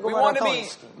biegną w biegu We want to be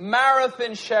maratońskim.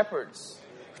 marathon shepherds.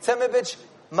 Chcemy być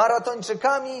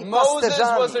maratończykami, Moses was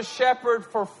pasterzami. a shepherd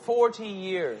for 40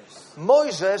 years.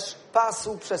 Mojżesz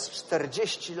pasł przez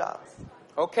 40 lat.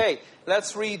 Okay,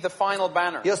 let's read the final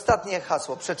banner. I ostatnie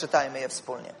hasło, przeczytajmy je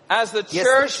wspólnie. As the church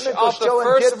Jesteśmy of the kościołem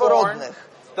firstborn, pierworodnych.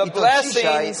 the I to dzisiaj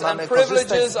blessings mamy and korzystać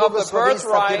privileges z of the błogosławieństwa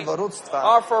birthright pierworództwa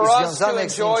are for i us to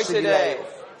związanych z nim enjoy today.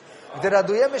 przywilejów. Gdy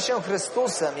radujemy się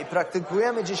Chrystusem i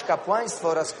praktykujemy dziś kapłaństwo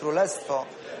oraz królestwo,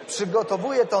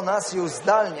 przygotowuje to nas i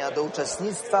uzdalnia do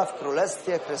uczestnictwa w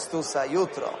Królestwie Chrystusa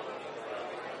jutro.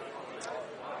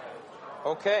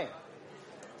 Okay.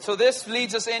 So this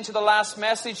leads us into the last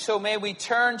message, so may we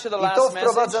turn to the I to last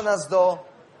wprowadza message. nas do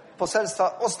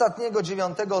poselstwa ostatniego,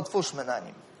 9. Otwórzmy na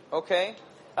nim. Okay.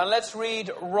 And let's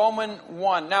read Romans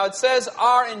 1. Now it says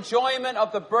our enjoyment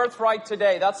of the birthright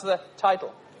today. That's the title.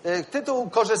 Tytuł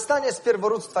Korzystanie z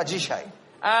pierworództwa dzisiaj.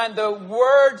 And the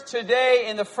word today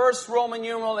in the first Roman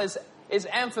numeral is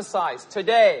emphasized.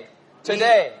 Today.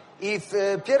 Today. I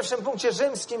w pierwszym punkcie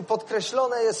rzymskim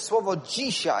podkreślone jest słowo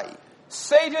dzisiaj.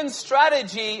 Satan's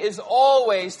strategy is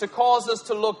always to cause us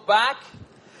to look back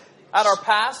at our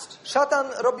past.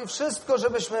 Szatan robi wszystko,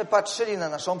 żebyśmy patrzyli na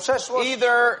naszą przeszłość.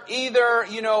 Either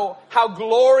you know how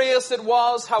glorious it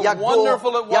was, how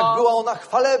wonderful it jak była was, ona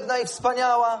chwalebna i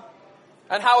wspaniała.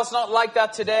 and how it's not like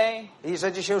that today. I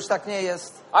że dzisiaj już tak nie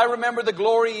jest. I remember the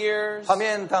glory years.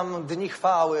 Pamiętam dni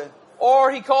chwały.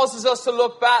 Or he causes us to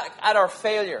look back at our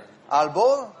failure.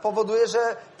 Albo powoduje,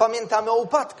 że pamiętamy o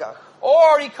upadkach.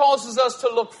 Or he causes us to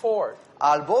look forward.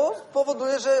 Albo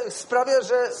powoduje, że sprawia,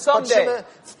 że Someday. patrzymy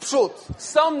w przód.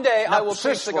 Someday Na I will preach the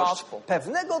przyszłość. gospel.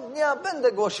 Pewnego dnia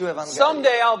będę głosił Ewangelię.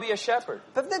 Someday I'll be a shepherd.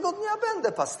 Pewnego dnia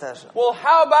będę pasterzem. Well,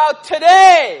 how about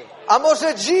today? A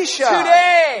może dzisiaj?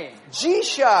 Today.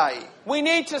 Dzisiaj. We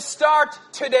need to start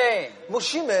today.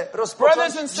 Musimy rozpocząć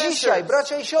Brothers and sisters. dzisiaj,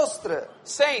 bracia i siostry.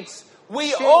 Saints, we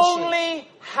Święci. only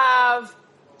have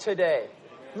today.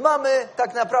 Mamy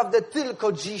tak naprawdę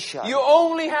tylko dzisiaj. You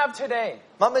only have today.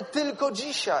 Mamy tylko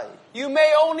dzisiaj. You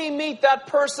may only meet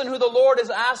that person who the Lord is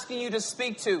asking you to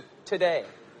speak to today.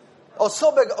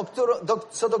 Osobę,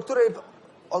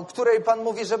 o której Pan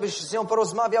mówi, żebyś z nią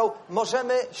porozmawiał,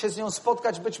 możemy się z nią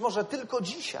spotkać być może tylko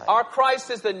dzisiaj. Our Christ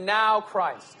is the now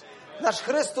Christ. Nasz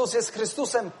Chrystus jest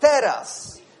Chrystusem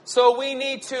teraz. So we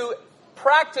need to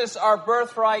practice our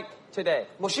birthright today.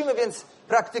 Musimy więc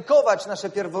praktykować nasze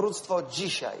pierworództwo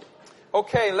dzisiaj.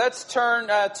 Okay, let's turn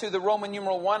to the Roman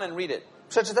numeral 1 and read it.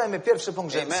 Przeczytajmy pierwszy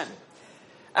punkt Amen. rzymski.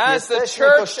 As the Jesteśmy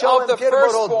church kościołem of the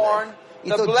pierworodnym. firstborn, I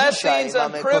the to blessings dzisiaj and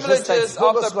mamy korzystać privileges z of the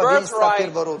błogosławieństwa birthright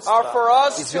pierworództwa are for i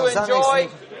us to związanych z enjoy nim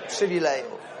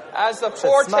przywilejów. as the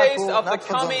przed foretaste smaku of the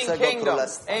coming nadchodzącego kingdom.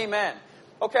 królestwa. Amen.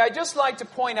 Okay, I just like to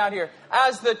point out here,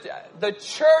 as the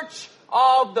church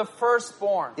of the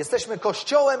firstborn. Jesteśmy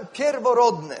kościołem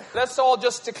pierworodnych. Let's all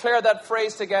just declare that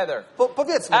phrase together.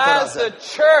 Powiedzmy to As the razem.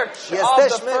 church of the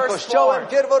Jesteśmy kościołem firstborn.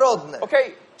 pierworodnych.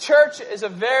 Okay, church is a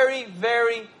very,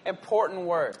 very important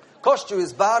word. Kościół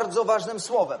jest bardzo ważnym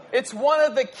słowem. It's one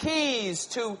of the keys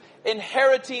to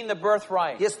inheriting the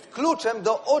birthright. Jest kluczem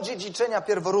do odziedziczenia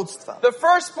pierworództwa. The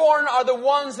firstborn are the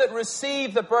ones that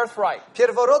receive the birthright.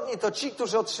 Pierworodni to ci,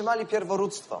 którzy otrzymali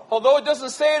pierworództwo. Although it doesn't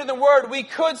say it in the word, we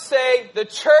could say the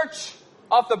church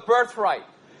of the birthright.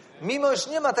 Mimo iż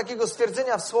nie ma takiego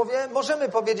stwierdzenia w słowie, możemy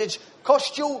powiedzieć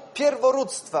Kościół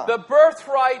pierworództwa. The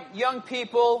birthright, young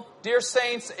people, dear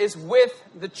saints, is with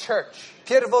the church.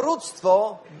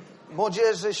 Pierworództwo,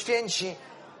 młodzieży, święci,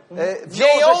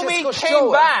 wiąże się z Naomi came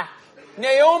Kościołem. back.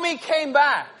 Naomi came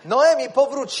back Noemi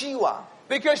powróciła,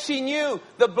 because she knew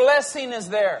the blessing is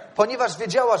there. ponieważ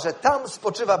wiedziała, że tam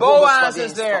spoczywa Boaz is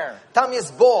błogosławieństwo. there. Tam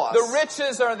jest Boaz. The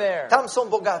riches are there. Tam są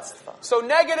bogactwa. So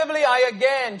negatively, I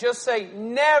again just say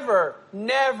never,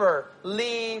 never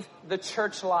leave the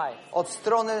church life. Od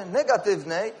strony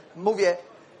negatywnej mówię,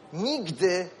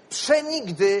 nigdy,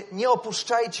 przenigdy nie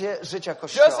opuszczajcie życia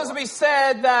Kościoła. Just as we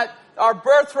said that our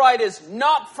birthright is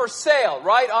not for sale,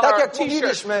 right? On Tak our jak t-shirt,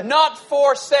 mówiliśmy, not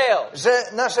for sale. że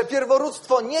nasze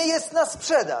pierworództwo nie jest na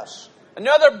sprzedaż.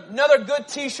 Another good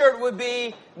t-shirt would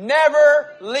be never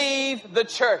leave the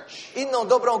church. Inną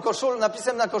dobrą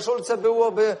napisem na koszulce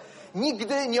byłoby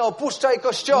nigdy nie opuszczaj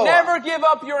Kościoła. Never give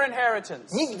up your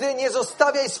inheritance. Nigdy nie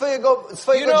zostawiaj swojego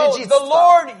You know, dziedzictwa. the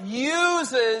Lord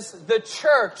uses the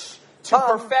church to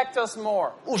Pan perfect us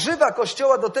more. używa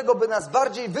Kościoła do tego, by nas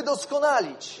bardziej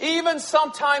wydoskonalić. Even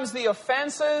sometimes the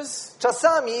offenses,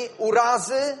 Czasami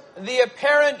urazy, the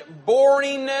apparent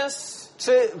boringness,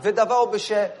 czy wydawałoby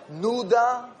się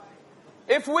nuda.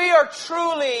 if we are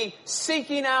truly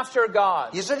seeking after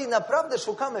God, Jeżeli naprawdę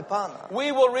szukamy Pana,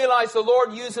 we will realize the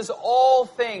Lord uses all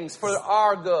things for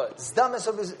our good.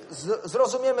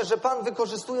 zrozumiemy, że Pan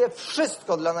wykorzystuje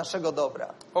wszystko dla naszego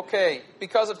dobra. Okay,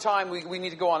 because of time, we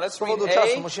need to go on. Let's Z powodu read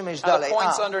czasu A musimy iść and the dalej.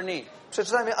 points A. underneath.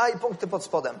 Przeczytajmy A i punkty pod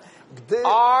spodem. Gdy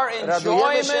Our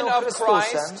radujemy się enjoyment of Chrystusem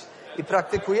Christ i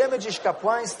praktykujemy dziś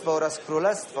kapłaństwo oraz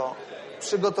królestwo,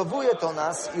 przygotowuje to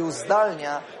nas i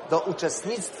uzdalnia do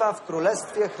uczestnictwa w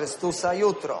Królestwie Chrystusa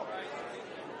jutro.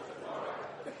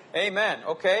 Amen.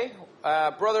 Okay.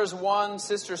 Brothers 1,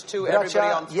 sisters 2, everybody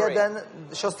Bracia on 3. 1,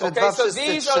 siostry 2, Okay, so wszyscy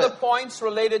these are the 3. points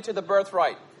related to the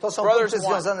birthright. To są Brothers punkty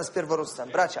 1. związane z pierworództwem.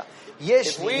 Bracia, If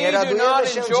jeśli we nie do radujemy not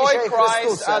się enjoy dzisiaj Christ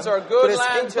Chrystusem, as our good który jest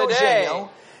land piękną today, ziemią,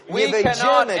 nie we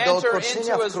cannot wejdziemy do enter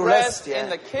odpocznienia into w his Królestwie rest in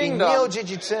the i kingdom. nie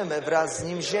odziedziczymy wraz z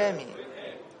Nim ziemi.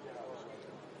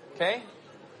 Okay?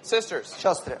 Sisters,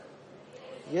 Siostry,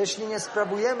 jeśli nie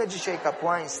sprawujemy dzisiaj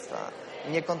kapłaństwa,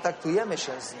 nie kontaktujemy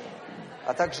się z Nim,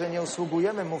 a także nie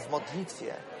usługujemy Mu w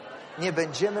modlitwie, nie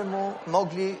będziemy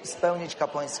mogli spełnić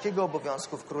kapłańskiego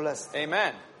obowiązku w Królestwie.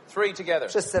 amen. 3 together.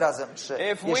 Wszyscy razem 3.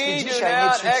 If Jeśli we do dzisiaj nie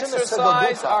not ćwiczymy swego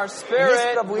exercise ducha, our spirit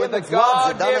nie sprawujemy with the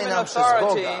władzy danej God-given nam przez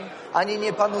authority, Boga, ani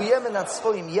nie panujemy nad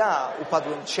swoim ja,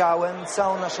 upadłym ciałem,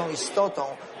 całą naszą istotą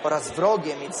oraz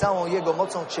wrogiem i całą jego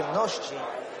mocą ciemności,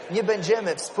 nie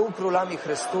będziemy współkrólami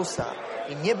Chrystusa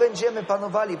i nie będziemy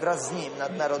panowali wraz z Nim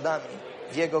nad narodami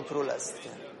w Jego Królestwie.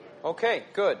 Okay,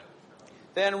 good.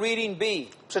 Then reading B.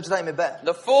 Przeczytajmy B.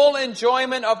 The full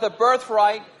enjoyment of the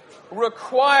birthright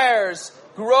requires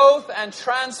growth and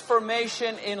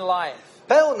transformation in life.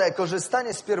 Pełne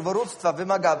korzystanie z pierworództwa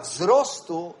wymaga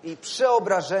wzrostu i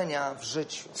przeobrażenia w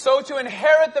życiu. So to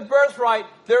inherit the birthright,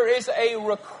 there is a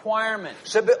requirement.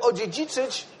 Żeby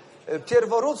odziedziczyć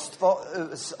pierworództwo,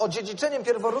 z odziedziczeniem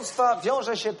pierworództwa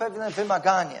wiąże się pewne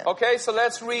wymaganie. Okay, so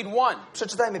let's read 1.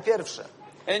 Przeczytajmy pierwsze.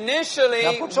 Initially,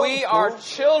 Na początku we are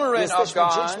children of jesteśmy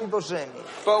God, dziećmi Bożymi,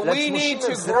 but lecz we need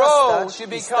musimy to grow wzrastać to i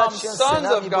become stać się sons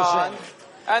synami of God, Bożymi.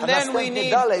 A and then we następnie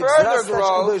need dalej further wzrastać ku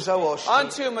growth dojrzałości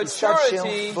unto i stać się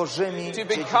maturity Bożymi to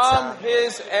become dziedzicami.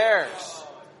 His heirs.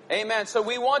 Amen. So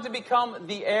we want to become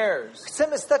the heirs.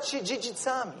 Chcemy stać się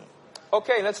dziedzicami.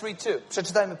 Okay, let's read 2.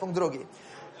 Przeczytajmy punkt drugi.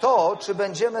 To, czy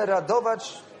będziemy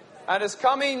radować And it's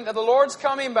coming, the Lord's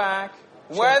coming back,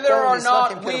 się whether or pełni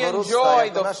smakiem not we pierworództwa enjoy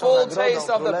jako the naszą full nagrodą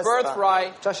taste of the Królestwa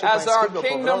birthright w czasie as our pańskiego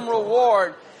kingdom powrotu,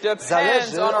 reward depends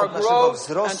zależy on our od naszego growth and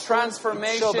wzrostu i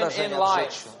transformation in przeobrażenia w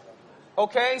life. życiu.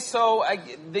 Okay, so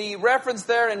the reference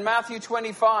there in Matthew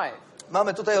 25.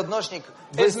 Mamy tutaj odnośnik,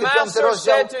 His 25 master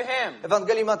rozdział said to him,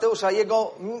 Ewangelii Mateusza.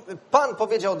 Pan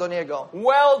powiedział do niego: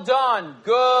 well done,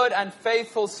 good and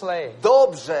faithful slave.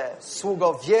 dobrze,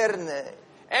 sługo wierny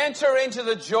Enter into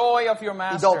the joy of your i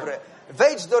master. dobry.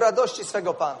 Wejdź do radości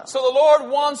swego Pana. So the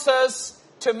Lord wants us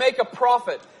to make a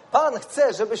profit. Pan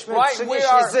chce, żebyśmy Right,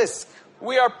 przynieśli zysk.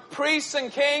 we are priests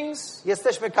and kings,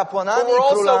 Jesteśmy but kapłanami we're i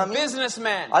also królami,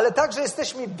 businessmen, ale także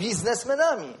jesteśmy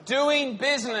biznesmenami, doing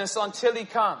business until He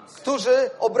comes. którzy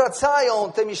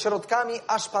obracają tymi środkami,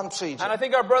 aż Pan przyjdzie. And I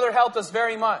think our brother helped us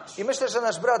very much. I myślę, że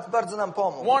nasz brat bardzo nam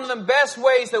pomógł. One of the best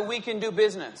ways that we can do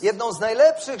business Jedną z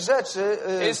najlepszych rzeczy,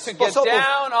 is to get sposobów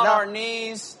down on our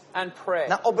knees and pray.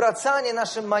 na obracanie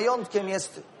naszym majątkiem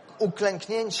jest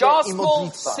uklęknięcie i Gospel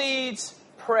modlitwa. seeds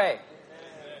pray.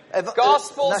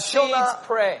 Gospel seeds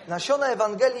pray. nasiona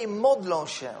Ewangelii modlą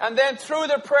się. And then through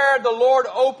the prayer, the Lord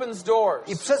opens doors.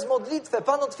 I przez modlitwę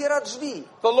Pan otwiera drzwi.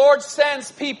 The Lord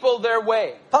sends people their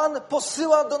way. Pan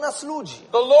posyła do nas ludzi.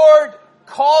 The Lord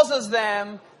causes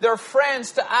them, their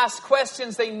friends, to ask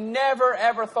questions they never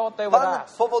ever thought they would Pan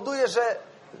ask. powoduje, że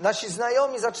nasi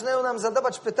znajomi zaczynają nam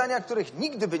zadawać pytania, których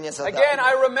nigdy by nie zadali. Again,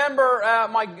 I remember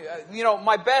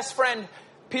my best friend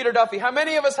Peter Duffy. How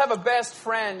many of us have a best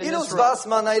friend in Ilu this z room? was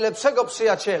ma najlepszego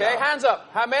przyjaciela? Okay, hands up.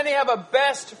 How many have a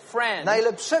best friend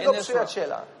Najlepszego in this room?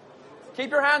 przyjaciela.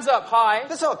 Keep your hands up high.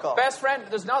 Wysoko. Best friend?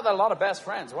 There's not a lot of best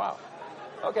friends. Wow.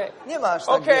 Okay. Nie masz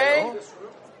tak Okay. wielu.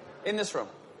 In this room.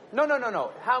 No.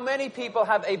 How many people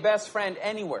have a best friend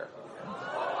anywhere?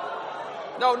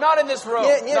 No, not in this room.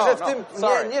 Nie, no, że w no, tym,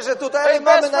 sorry. nie, że tutaj, A ale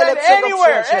mamy best friend najlepszego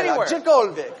anywhere, przyjaciela. anywhere.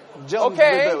 Gdziekolwiek. Gdzie on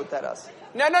Okay. by był teraz.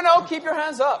 No. Keep your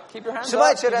hands up. Keep your hands up.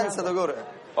 Trzymajcie Keep your ręce hands do góry.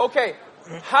 up. Okay.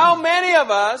 How many of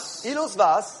us Ilu z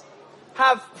was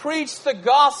have preached the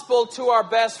gospel to our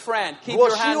best friend? Keep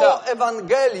your hand głosiło up.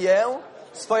 Ewangelię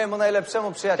swojemu najlepszemu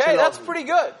Okay, przyjacielowi? that's pretty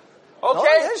good.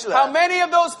 Okay, nieźle. how many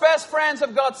of those best friends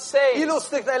have got saved? Ilu z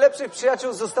tych najlepszych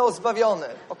przyjaciół zostało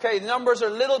zbawionych? Okay, the numbers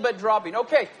are a little bit dropping.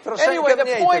 Okay, Troszeczkę anyway, the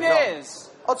mniej point tego. is,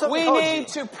 O co we mi chodzi?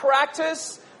 need to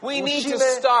practice, we need to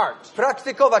Musimy start.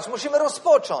 praktykować, musimy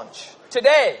rozpocząć.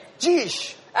 Today,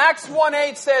 Dziś Acts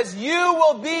 1:8 says, you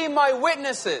will be my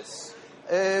witnesses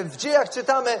w dziejach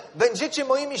czytamy, będziecie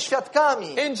moimi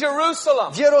świadkami in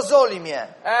Jerusalem, w Jerozolimie,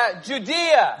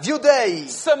 Judea, w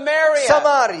Judei, Samaria,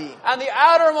 Samarii and the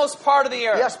outermost part of the i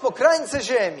earth. aż po krańce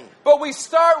ziemi. But we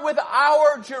start with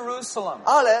our Jerusalem.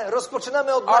 Ale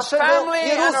rozpoczynamy od Our naszego family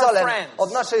and our Jeruzalem, friends.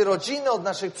 od naszej rodziny, od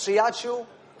naszych przyjaciół.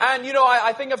 And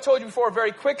I think I've told you before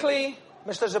very quickly,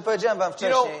 Myślę, że powiedziałem wam you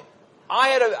know, wcześniej.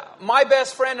 my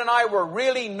best friend and I were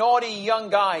really naughty young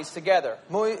guys together.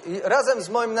 Razem z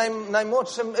moim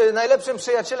najlepszym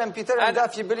przyjacielem Peterem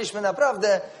Duffy byliśmy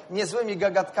naprawdę niezłymi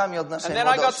gagatkami od naszej And then I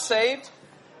got młodości. saved,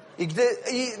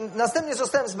 I następnie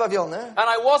zostałem zbawiony and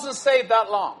I wasn't saved that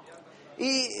long.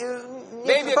 i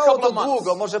nie Maybe a trwało couple to of months.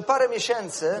 długo, może parę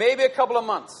miesięcy, Maybe a couple of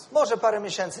months. może parę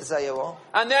miesięcy zajęło.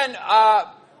 And then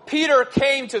Peter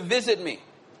came to visit me.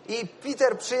 I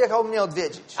Peter przyjechał mnie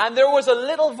odwiedzić. And there was a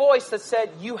little voice that said,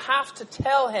 you have to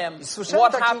tell him I słyszałem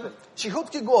what taki happened.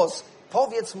 cichutki głos.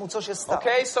 Powiedz mu, co się stało.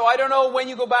 Okay, so I don't know when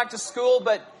you go back to school,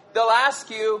 but they'll ask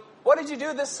you, what did you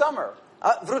do this summer?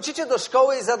 A wrócicie do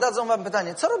szkoły i zadadzą wam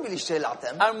pytanie, co robiliście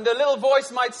latem? And the little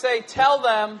voice might say, tell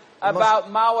them about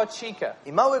Mała Chica.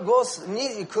 I mały głos,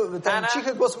 ten Anna,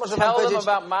 cichy głos może tell wam them powiedzieć,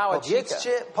 about Mała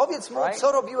powiedz mu, Right?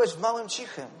 co robiłeś w Małym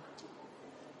Cichym.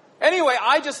 Anyway,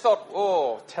 I just thought,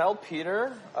 tell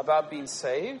Peter about being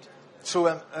saved?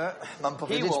 Czułem, mam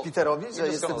powiedzieć Peterowi, że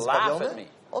just jestem gonna laugh at zbawiony? me.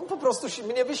 On po prostu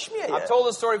mnie wyśmieje. I've told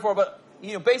the story before, but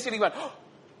basically he went,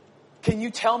 can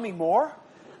you tell me more?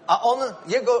 A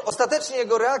ostatecznie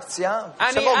jego reakcja, And he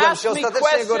przemogłem asked się, me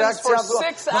ostatecznie jego questions reakcja for była,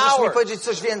 6 możesz mi hours. powiedzieć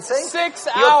coś więcej? 6 I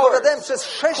odpowiadałem hours. przez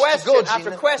 6 Question godzin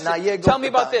after question. na jego Tell me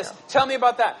about pytania. this. Tell me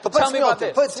about that. To Tell powiedz me mi o about tym,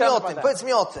 this. powiedz mi Tell me o about tym, that. powiedz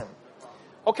mi o tym.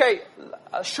 Okay,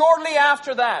 shortly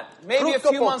after that, maybe a Krótko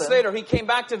few months potem. later, he came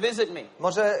back to visit me.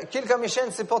 Może kilka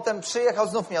miesięcy potem przyjechał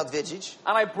znów mnie odwiedzić.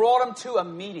 And I brought him to a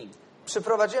meeting.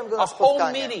 Przyprowadziłem go A na home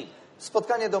spotkanie. meeting.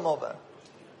 Spotkanie domowe.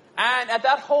 And at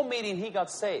that home meeting, he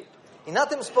got saved. I na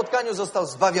tym spotkaniu został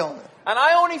zbawiony. And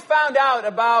I only found out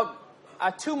about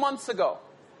 2 months ago.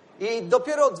 I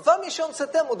dopiero 2 miesiące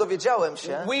temu dowiedziałem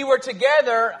się, We were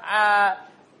together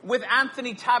with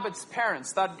Anthony Tabbitt's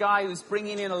parents, that guy who's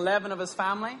bringing in 11 of his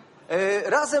family.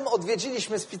 razem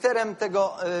odwiedziliśmy z Peterem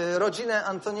rodzinę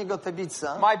Antoniego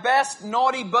Tabitza. My best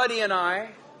naughty buddy and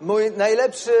I Mój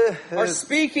najlepszy are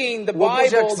speaking the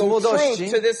łobuziak Bible, z the młodości.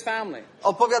 truth to this family.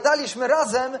 Opowiadaliśmy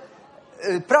razem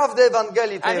prawdę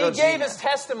Ewangelii tej And he gave rodzinie. his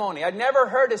testimony. I'd never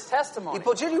heard his I testimony.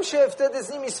 podzielił się wtedy z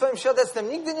nimi swoim świadectwem.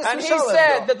 Nigdy nie And he słyszałem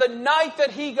said go. that the night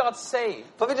that he got saved,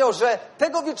 Powiedział, że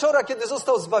tego wieczora, kiedy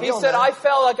został he zbawiony, said, I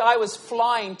felt like I was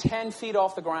flying 10 feet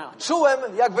off the ground. czułem,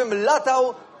 jakbym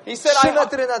latał He said, 3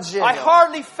 metry nad ziemią. I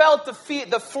hardly felt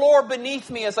the floor beneath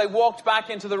me as I walked back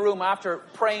into the room after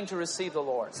praying to receive the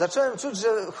Lord. Zacząłem czuć, że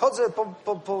chodzę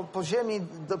po ziemi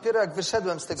dopiero jak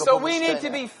wyszedłem z tego So we need to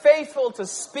pomieszczenia. be faithful to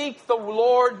speak the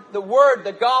word,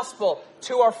 the gospel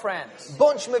to our friends.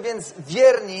 Bądźmy więc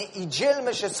wierni i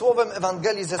dzielmy się słowem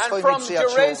Ewangelii ze And swoimi from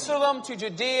przyjaciółmi. Jerusalem to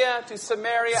Judea to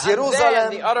Samaria Z and then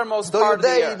Jeruzalem the uttermost do part of the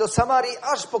Judei, earth. do Samarii,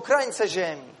 aż po krańce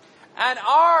ziemi. And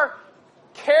our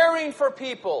caring for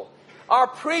people, our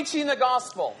preaching the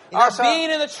gospel, I our nasza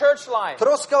being in the church life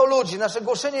Troska o ludzi, nasze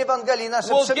głoszenie Ewangelii, nasze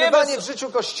will give przebywanie w us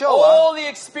życiu Kościoła all the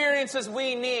experiences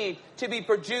we need to be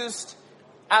produced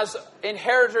as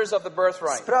inheritors of the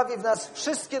birthright. sprawi w nas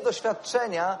wszystkie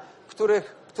doświadczenia,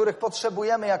 których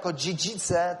potrzebujemy jako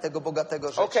dziedzice tego bogatego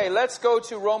życia. Okay, let's go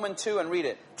to Romans 2 and read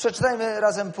it. Przeczytajmy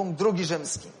razem punkt 2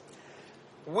 rzymski.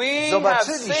 We have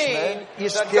Zobaczyliśmy, seen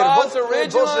iż that God's pierwotny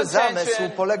original Boży zamysł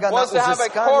intention polega na was to have a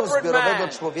uzyskaniu corporate zbiorowego man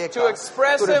człowieka, to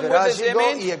express który him with his wyrazi go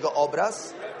image. i jego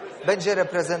obraz, będzie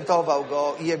reprezentował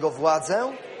go i jego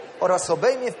władzę oraz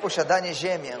obejmie w posiadanie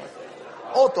ziemię.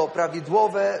 Oto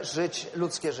prawidłowe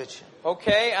ludzkie życie.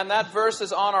 Okay, and that verse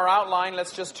is on our outline.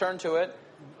 Let's just turn to it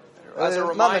as a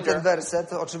Mamy ten reminder. werset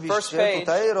First oczywiście page.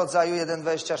 tutaj, rodzaju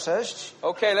 1:26.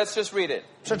 Okay, let's just read it.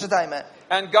 Przeczytajmy.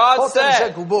 And God Potem said,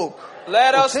 rzekł Bóg,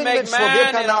 let us uczyńmy make man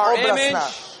człowieka in na our obraz image,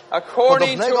 nasz,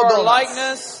 according to podobnego do our nas.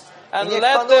 likeness, I and niech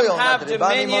let them panują have nad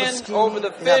rybami dominion morskimi, over the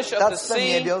i nad fish of the ptactwem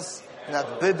sea, niebios, i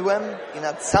nad bydłem, i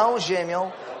nad całą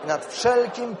ziemią, i nad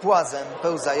wszelkim płazem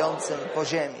pełzającym po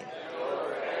ziemi.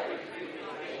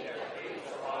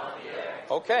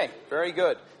 Okay, very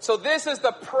good. So this is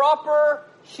the proper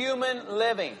human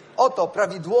living. Oto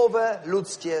prawidłowe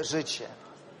ludzkie życie.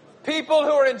 People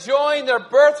who are enjoying their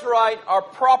birthright are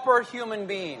proper human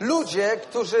beings. Ludzie,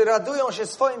 którzy radują się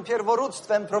swoim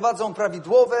pierworództwem, prowadzą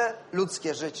prawidłowe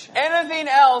ludzkie życie. Anything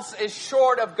else is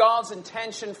short of God's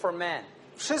intention for men.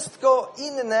 Wszystko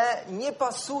inne nie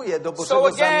pasuje do Bożego So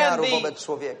again, zamiaru wobec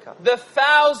człowieka. the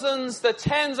thousands, the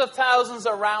tens of thousands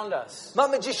around us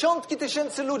Mamy dziesiątki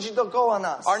tysięcy ludzi dookoła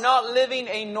nas, are not living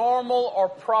a normal or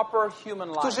proper human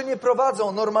life. którzy nie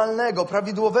prowadzą normalnego,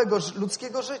 prawidłowego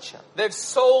ludzkiego życia. They've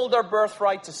sold their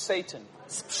birthright to Satan.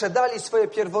 Sprzedali swoje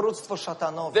pierworództwo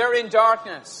szatanowi. They're in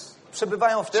darkness.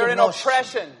 Przebywają w They're in ciemności.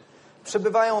 oppression.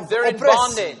 Przebywają w They're in opresji,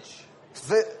 bondage.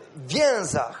 w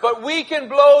więzach. But we can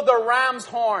blow the ram's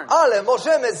horn. Ale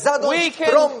możemy We zadąć can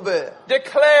trąby.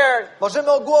 declare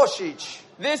Możemy ogłosić.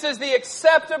 this is the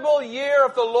acceptable year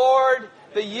of the Lord,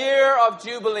 the year of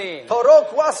Jubilee. To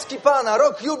rok łaski Pana,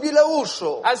 rok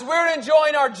jubileuszu. As we're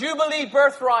enjoying our Jubilee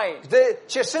birthright, Gdy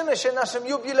cieszymy się naszym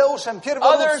jubileuszem, others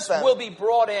pierworództwem, will be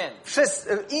brought in.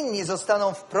 inni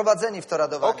zostaną wprowadzeni w to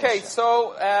radowanie Okay, się.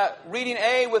 so reading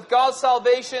A, with God's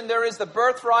salvation there is the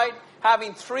birthright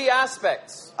having three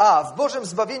aspects. A w Bożym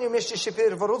zbawieniu mieści się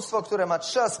pierworództwo, które ma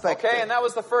 3 aspekty. Okay, and that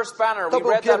was the first banner. To We był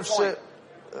read that point.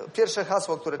 pierwsze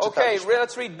hasło, które Okay, czytaliśmy.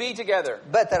 let's read B together.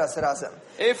 B teraz razem.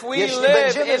 If we Jeśli live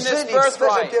będziemy in this żyli w sferze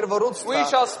birthright, pierworództwa, we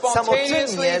shall spontaneously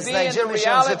samoczynnie be in the znajdziemy się w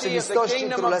reality of the rzeczywistości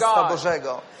kingdom of Królestwa God.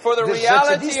 Bożego. For the Gdyż reality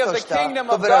of the rzeczywistość ta kingdom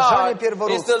to of wyrażanie God is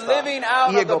pierworództwa the living out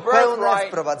i of jego the pełne birthright,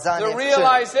 wprowadzanie the w czyn.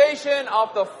 realization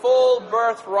of the full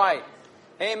birthright.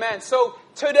 Amen. So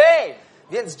today,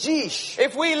 Więc dziś, if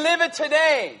we live it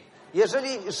today,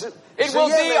 jeżeli it will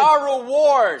be żyjemy our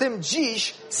reward. tym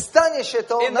dziś, stanie się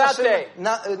to In that day.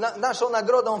 naszą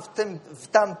nagrodą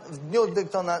w dniu, gdy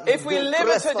to If we gdy live it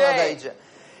Królestwo today, nadejdzie.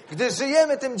 Gdy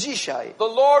żyjemy tym dzisiaj, The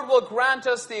Lord will grant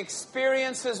us the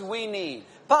experiences we need.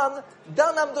 Pan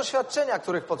da nam doświadczenia,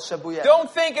 których potrzebujemy. Don't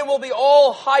think it will be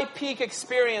all high peak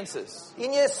experiences. I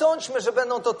nie sądźmy, że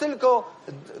będą to tylko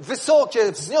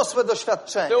wysokie, wzniosłe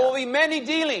doświadczenia. There will be many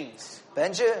dealings,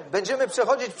 Będziemy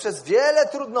przechodzić przez wiele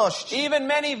trudności, even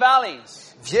many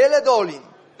valleys. wiele dolin,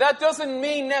 That doesn't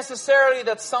mean necessarily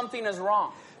that something is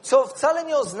wrong. co wcale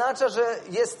nie oznacza, że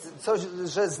jest coś,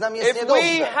 że z nami jest If we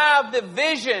niedobrze. have the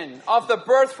vision of the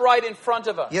birthright in front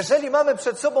of us, Jeżeli mamy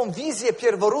przed sobą wizję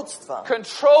pierworództwa,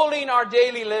 controlling our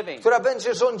daily living, która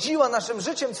będzie rządziła naszym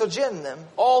życiem codziennym,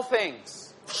 all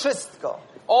things, wszystko,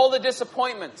 all the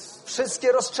disappointments,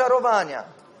 wszystkie rozczarowania,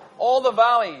 all the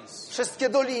valleys, wszystkie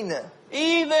doliny,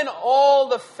 even all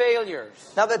the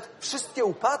failures, nawet wszystkie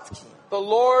upadki, the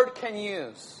Lord can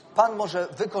use Pan może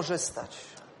wykorzystać,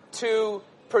 to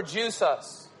produce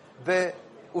us. by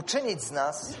uczynić z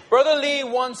nas Brother Lee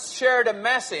once shared a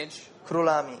message,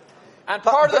 królami. and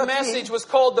part of the Brat Lee- message was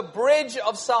called the Bridge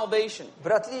of Salvation.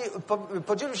 Brat Lee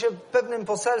podzielił się pewnym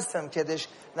poselstwem kiedyś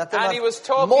na temat And he was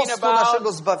talking mostu about-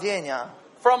 naszego zbawienia.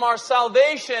 From our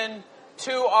salvation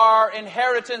to our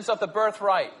inheritance of the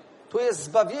birthright. Tu jest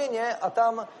zbawienie, a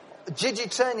tam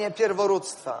dziedziczenie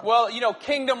pierworództwa. Well, you know,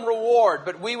 kingdom reward,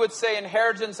 but we would say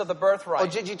inheritance of the birthright.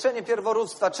 Odziedziczenie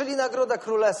pierworództwa, czyli nagroda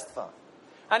królestwa.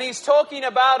 And he's talking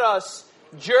about us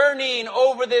journeying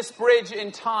over this bridge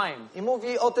in time. I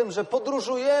mówi o tym, że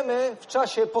podróżujemy w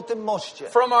czasie po tym moście.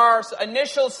 From our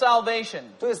initial salvation.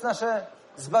 Tu jest nasze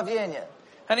zbawienie.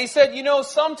 And he said, you know,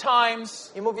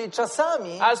 sometimes I mówi,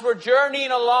 czasami, as we're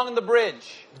journeying along the bridge,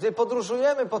 gdy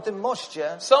podróżujemy po tym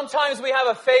moście, sometimes we have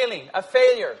a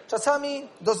failure. czasami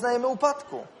doznajemy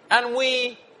upadku. And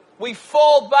we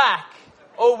fall back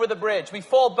over the bridge. We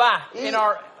fall back in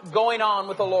our going on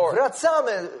with the Lord.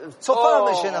 Wracamy,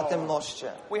 cofamy się na tym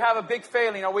moście. We have a big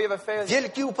failing, or we have a failure.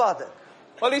 Wielki upadek.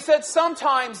 Well, he said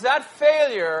sometimes that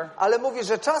failure Ale mówi,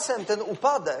 że czasem ten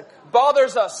upadek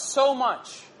bothers us so much.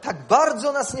 tak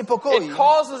bardzo nas niepokoi It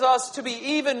causes us to be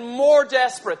even more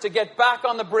desperate to get back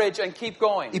on the bridge and keep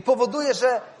going. i powoduje,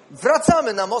 że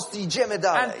wracamy na most i idziemy And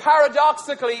dalej.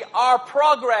 paradoxically, our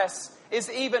progress is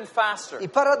even faster. I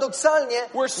paradoksalnie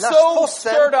We're nasz so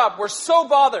postęp stirred up, we're so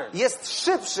bothered jest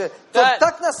szybszy. To that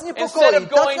tak nas instead niepokoi, of tak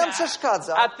going nam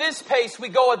przeszkadza, at this pace, we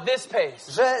go at this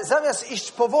pace. że zamiast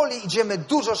iść powoli, idziemy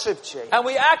dużo szybciej. And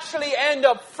we actually end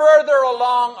up further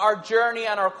along our journey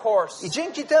and our course I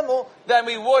dzięki temu than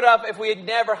we would have if we had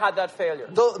never had that failure.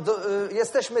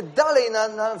 jesteśmy dalej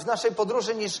w naszej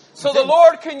podróży niż So the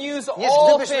Lord can use niż all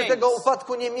gdybyśmy tego things.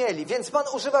 upadku nie mieli. Więc Pan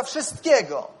używa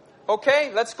wszystkiego.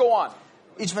 Okay, let's go on.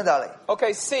 Idźmy dalej.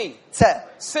 Okay, C. C.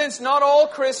 Since not all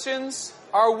Christians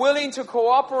are willing to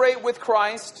cooperate with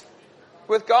Christ,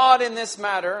 with God in this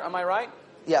matter, am I right?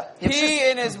 Ja. Nie wszyscy,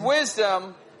 He in his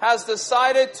wisdom has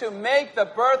decided to make the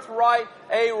birthright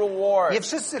a reward. nie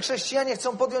wszyscy chrześcijanie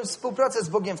chcą podjąć współpracę z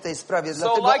Bogiem w tej sprawie, So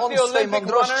dlatego like On the w swojej Olympic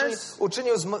mądrości runners-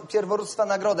 uczynił z pierworództwa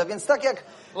nagrodę. Więc tak jak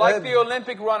Like the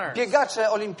Olympic runners,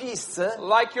 biegacze olimpijscy,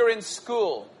 like you're in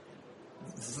school.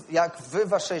 jak wy w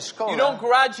waszej You szkole, don't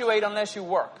graduate unless you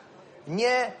work.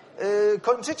 nie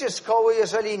kończycie szkoły,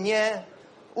 jeżeli nie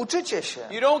uczycie się.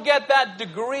 You don't get that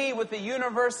degree with the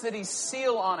university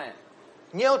seal on it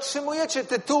Nie otrzymujecie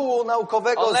tytułu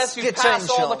naukowego z unless you pass all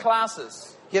pieczęcią, the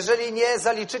classes. jeżeli nie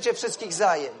zaliczycie wszystkich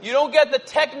zajęć. You don't get the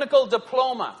technical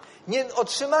diploma Nie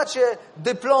otrzymacie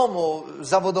dyplomu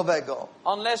zawodowego,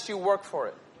 unless you work for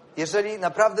it. jeżeli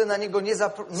naprawdę na niego nie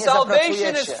Salvation is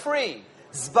zapracujecie. free.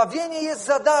 Zbawienie jest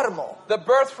za darmo. The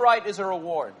birthright is a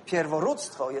reward.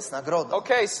 Pierworództwo jest nagrodą.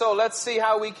 Okay, so let's see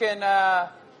how we can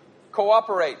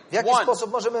cooperate. W jaki One.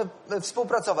 sposób możemy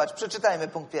współpracować? Przeczytajmy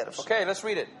punkt pierwszy. Okay, let's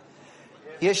read it.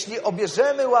 Jeśli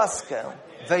obierzemy łaskę,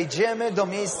 wejdziemy do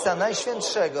miejsca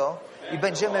najświętszego i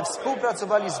będziemy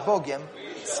współpracowali z Bogiem,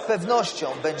 z pewnością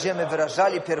będziemy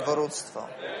wyrażali pierworództwo.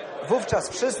 Wówczas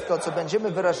wszystko, co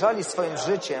będziemy wyrażali swoim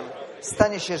życiem,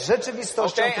 stanie się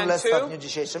rzeczywistością Okay, and Królestwa two. w dniu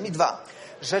dzisiejszym. I dwa,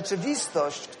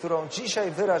 rzeczywistość, którą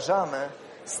dzisiaj wyrażamy,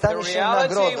 stanie The się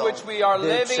reality nagrodą, which we are gdy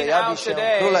living przejawi out się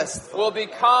today Królestwo. will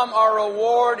become our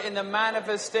reward in the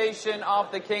manifestation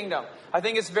of the kingdom. I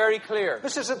think it's very clear.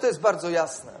 Myślę, że to jest bardzo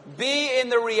jasne. Be in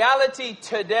the reality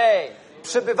today.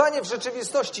 Przebywanie w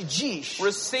rzeczywistości dziś,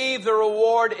 Receive the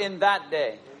reward in that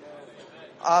day.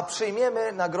 a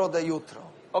przyjmiemy nagrodę jutro.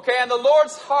 Okay, and the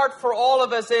Lord's heart for all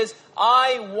of us is,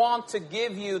 I want to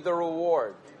give you the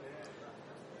reward.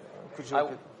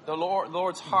 The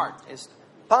Lord's heart is...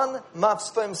 Pan ma w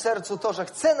swoim sercu to, że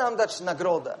chce nam dać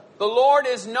nagrodę. The Lord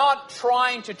is not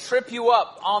trying to trip you up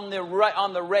on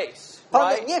the race, Pan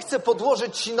right? nie chce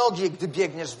podłożyć ci nogi, gdy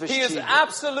biegniesz w He is wyścigu.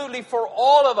 absolutely for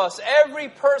all of us, every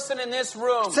person in this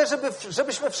room, Chce,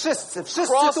 żebyśmy wszyscy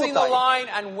crossing the tutaj line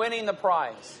and winning the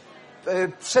prize.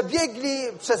 przebiegli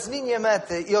przez linię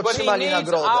mety i But He otrzymali needs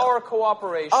nagrodę. our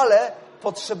cooperation. Ale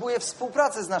potrzebuje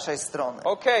współpracy z naszej strony.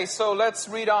 Okay, so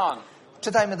let's read on.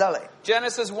 Czytajmy dalej.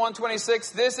 Genesis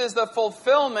 1:26, this is the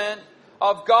fulfillment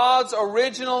of God's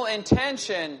original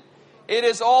intention. It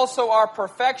is also our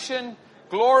perfection,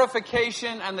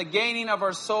 glorification, and the gaining of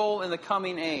our soul in the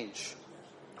coming age.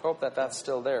 Hope that's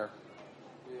still there.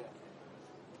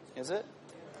 Is it?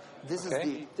 This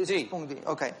Okay. is D. punkt D.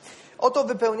 Okay. Oto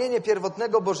wypełnienie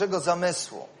pierwotnego Bożego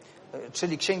zamysłu,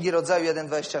 czyli Księgi Rodzaju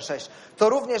 1:26. To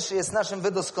również jest naszym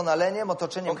wydoskonaleniem,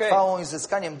 otoczeniem Okay. chwałą i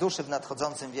zyskaniem duszy w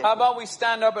nadchodzącym wieku. How about we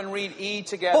stand up and read E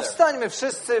together? Powstańmy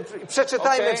wszyscy,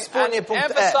 przeczytajmy Okay, wspólnie and punkt E.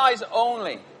 emphasize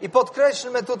only. I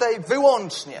podkreślmy tutaj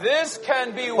wyłącznie. This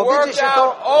can be Powiedzie worked się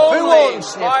out to only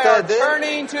wyłącznie by our wtedy,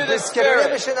 turning to gdy the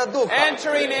skierujemy Spirit, się na Ducha,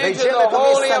 entering into wejdziemy the do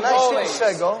Holy miejsca of Holies,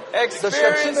 Najświętszego,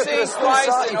 doświadczymy experiencing Chrystusa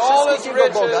Christ i in all His wszystkich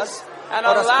Jego bogactw riches, and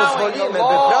oraz allowing pozwolimy, the by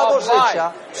law prawo of life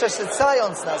życia,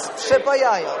 przesycając nas,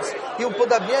 przepajając i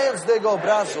upodabniając do Jego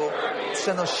obrazu,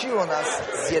 przenosiło nas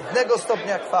z jednego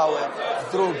stopnia chwały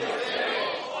w drugi.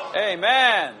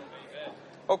 Amen.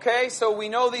 Okay, so we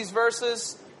know these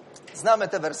verses. Znamy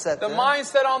te wersety. The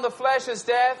mindset on the flesh is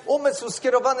death. Umysł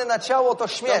skierowany na ciało to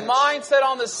The śmierć. mindset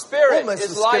on the spirit is Umysł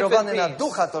life and skierowany na peace.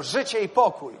 ducha to życie i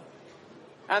pokój.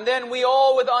 And then we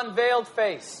all with unveiled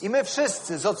face, I my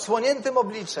wszyscy z odsłoniętym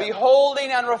obliczem,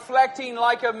 beholding and reflecting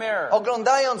like a mirror.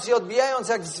 oglądając i odbijając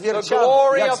jak The zwierciadło,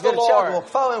 glory of the Lord.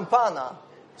 chwałę Pana.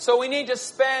 So we need to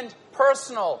spend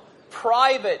personal,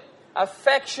 private,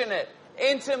 affectionate,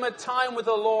 intimate time with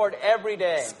the Lord every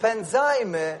day.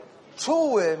 Spędzajmy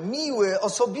czuły, miły,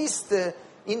 osobisty,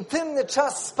 intymny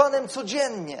czas z Panem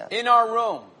codziennie. In our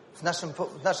room, W naszym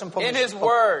In His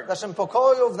Word. w naszym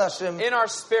pokoju, w naszym in our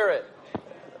spirit.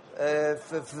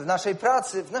 w naszej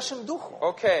pracy, w naszym duchu.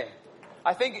 Okay.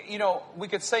 I think, we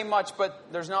could say much, but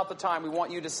there's not the time. We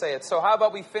want you to say it. So how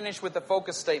about we finish with the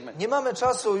focus statement? Nie mamy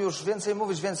czasu już więcej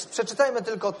mówić, więc przeczytajmy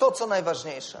tylko to, co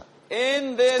najważniejsze.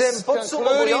 In W tym this concluding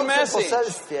podsumowującym message,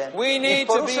 poselstwie we niech need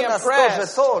to be poruszy nas to, że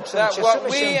impressed to, czym that what cieszymy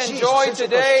we się dziś w enjoy życiu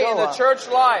today in Kościoła, the church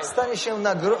life stanie się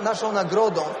naszą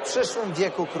nagrodą w przyszłym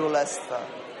wieku Królestwa.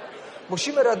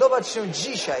 Musimy radować się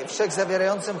dzisiaj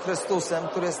wszechzawierającym Chrystusem,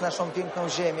 który jest naszą piękną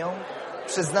ziemią,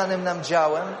 przyznanym nam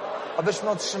działem, abyśmy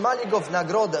otrzymali Go w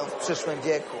nagrodę w przyszłym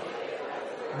wieku.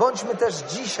 Bądźmy też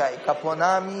dzisiaj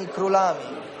kapłanami i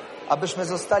królami, abyśmy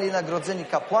zostali nagrodzeni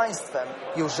kapłaństwem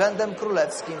i urzędem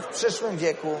królewskim w przyszłym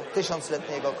wieku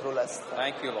tysiącletniego królestwa.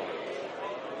 Thank you, Lord.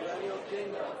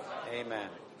 Amen.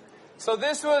 So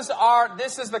this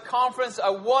is the conference,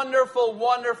 a wonderful,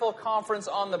 wonderful conference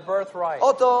on the birthright.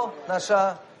 Oto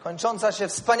nasza kończąca się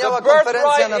wspaniała The birthright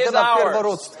konferencja na is temat ours.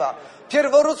 pierworództwa.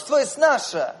 Pierworództwo jest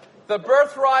nasze. The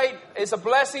birthright is a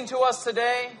blessing to us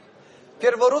today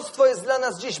Pierworództwo jest dla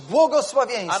nas dziś and a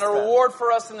błogosławieństwem reward for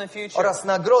us in the future. oraz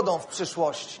nagrodą w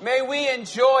przyszłości. May we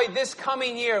enjoy this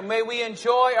coming year. May we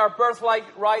enjoy our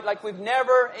birthright like we've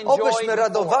never enjoyed Obyśmy before.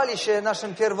 radowali się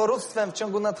naszym pierworództwem w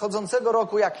ciągu nadchodzącego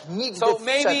roku jak nigdy So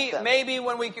przedtem. maybe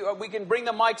when we can bring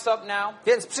the mics up now.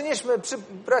 Więc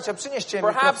bracia, przynieście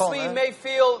Perhaps we mikrofony. may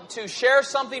feel to share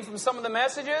something from some of the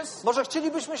messages. Może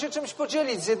chcielibyśmy się czymś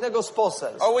podzielić z jednego z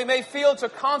poselstw. Or we may feel to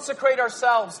consecrate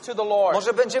ourselves to the Lord.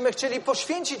 Może będziemy chcieli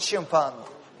poświęcić się Panu.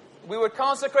 We would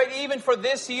consecrate even for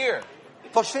this year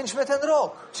Poświęćmy ten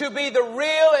rok, to be the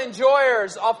real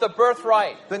enjoyers of the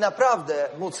birthright. by naprawdę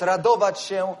móc radować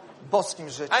się boskim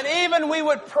życiem. And even we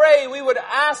would pray, we would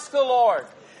ask the Lord.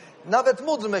 Nawet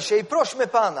módlmy się i prośmy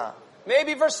Pana.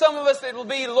 Maybe for some of us it will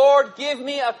be, Lord, give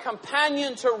me a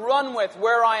companion to run with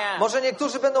where I am. Może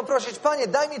niektórzy będą prosić, Panie,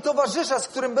 daj mi towarzysza, z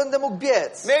którym będę mógł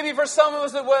biec. Maybe for some of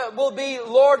us it will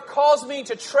be, Lord, cause me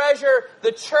to treasure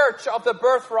the church of the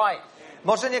birthright.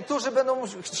 Może niektórzy będą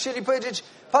chcieli powiedzieć,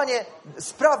 Panie,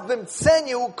 spraw bym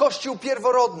cenił Kościół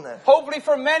pierworodny. Hopefully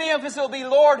for many of us it will be,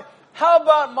 Lord, how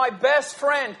about my best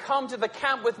friend come to the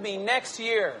camp with me next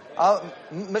year? A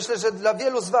myślę, że dla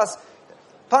wielu z was,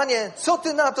 Panie, co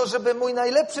Ty na to, żeby mój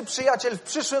najlepszy przyjaciel w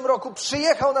przyszłym roku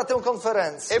przyjechał na tę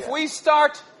konferencję? If we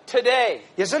start today,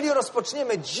 Jeżeli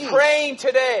rozpoczniemy dziś, praying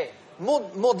today,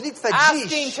 modlitwę asking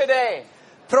dziś, today,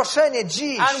 proszenie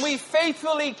dziś, and we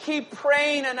faithfully keep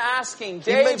praying and asking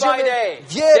i day by będziemy day, day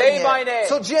wiernie, by day,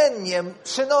 codziennie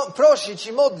prosić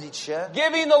i modlić się,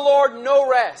 giving the Lord no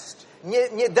rest,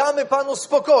 nie damy Panu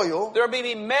spokoju, there will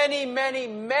be many, many,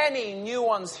 many new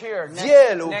ones here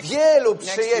wielu next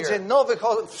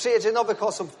przyjedzie nowych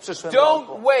osób w przyszłym Don't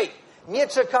roku. wait. Nie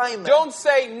czekajmy. Don't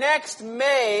say next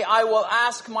May I will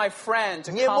ask my friend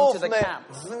to Nie come to the mówmy, camp.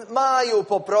 w maju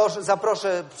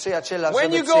zaproszę przyjaciela, When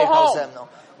żeby you go przyjechał home, ze mną.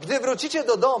 Gdy wrócicie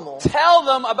do domu, tell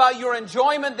them about your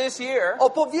enjoyment this year,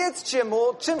 opowiedzcie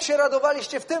mu, czym się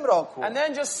radowaliście w tym roku and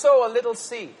then just sow a little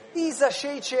seed. i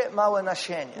zasiejcie małe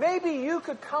nasienie. Maybe you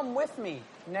could come with me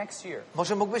next year.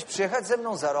 Może mógłbyś przyjechać ze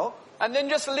mną za rok? And then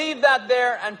just leave that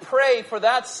there and pray for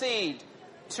that seed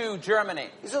to germinate.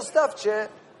 I zostawcie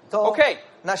to Okay.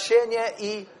 nasienie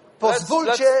i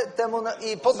pozwólcie temu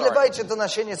i podlewajcie to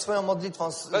nasienie swoją modlitwą.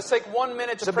 Let's take 1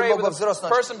 minute to żeby pray mogło with the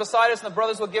wzrosnąć. person beside us, and the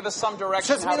brothers will give us some direction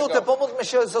Przez how to minutę go. pomódlmy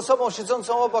się z osobą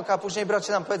siedzącą obok, a później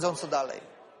bracia nam powiedzą, co dalej.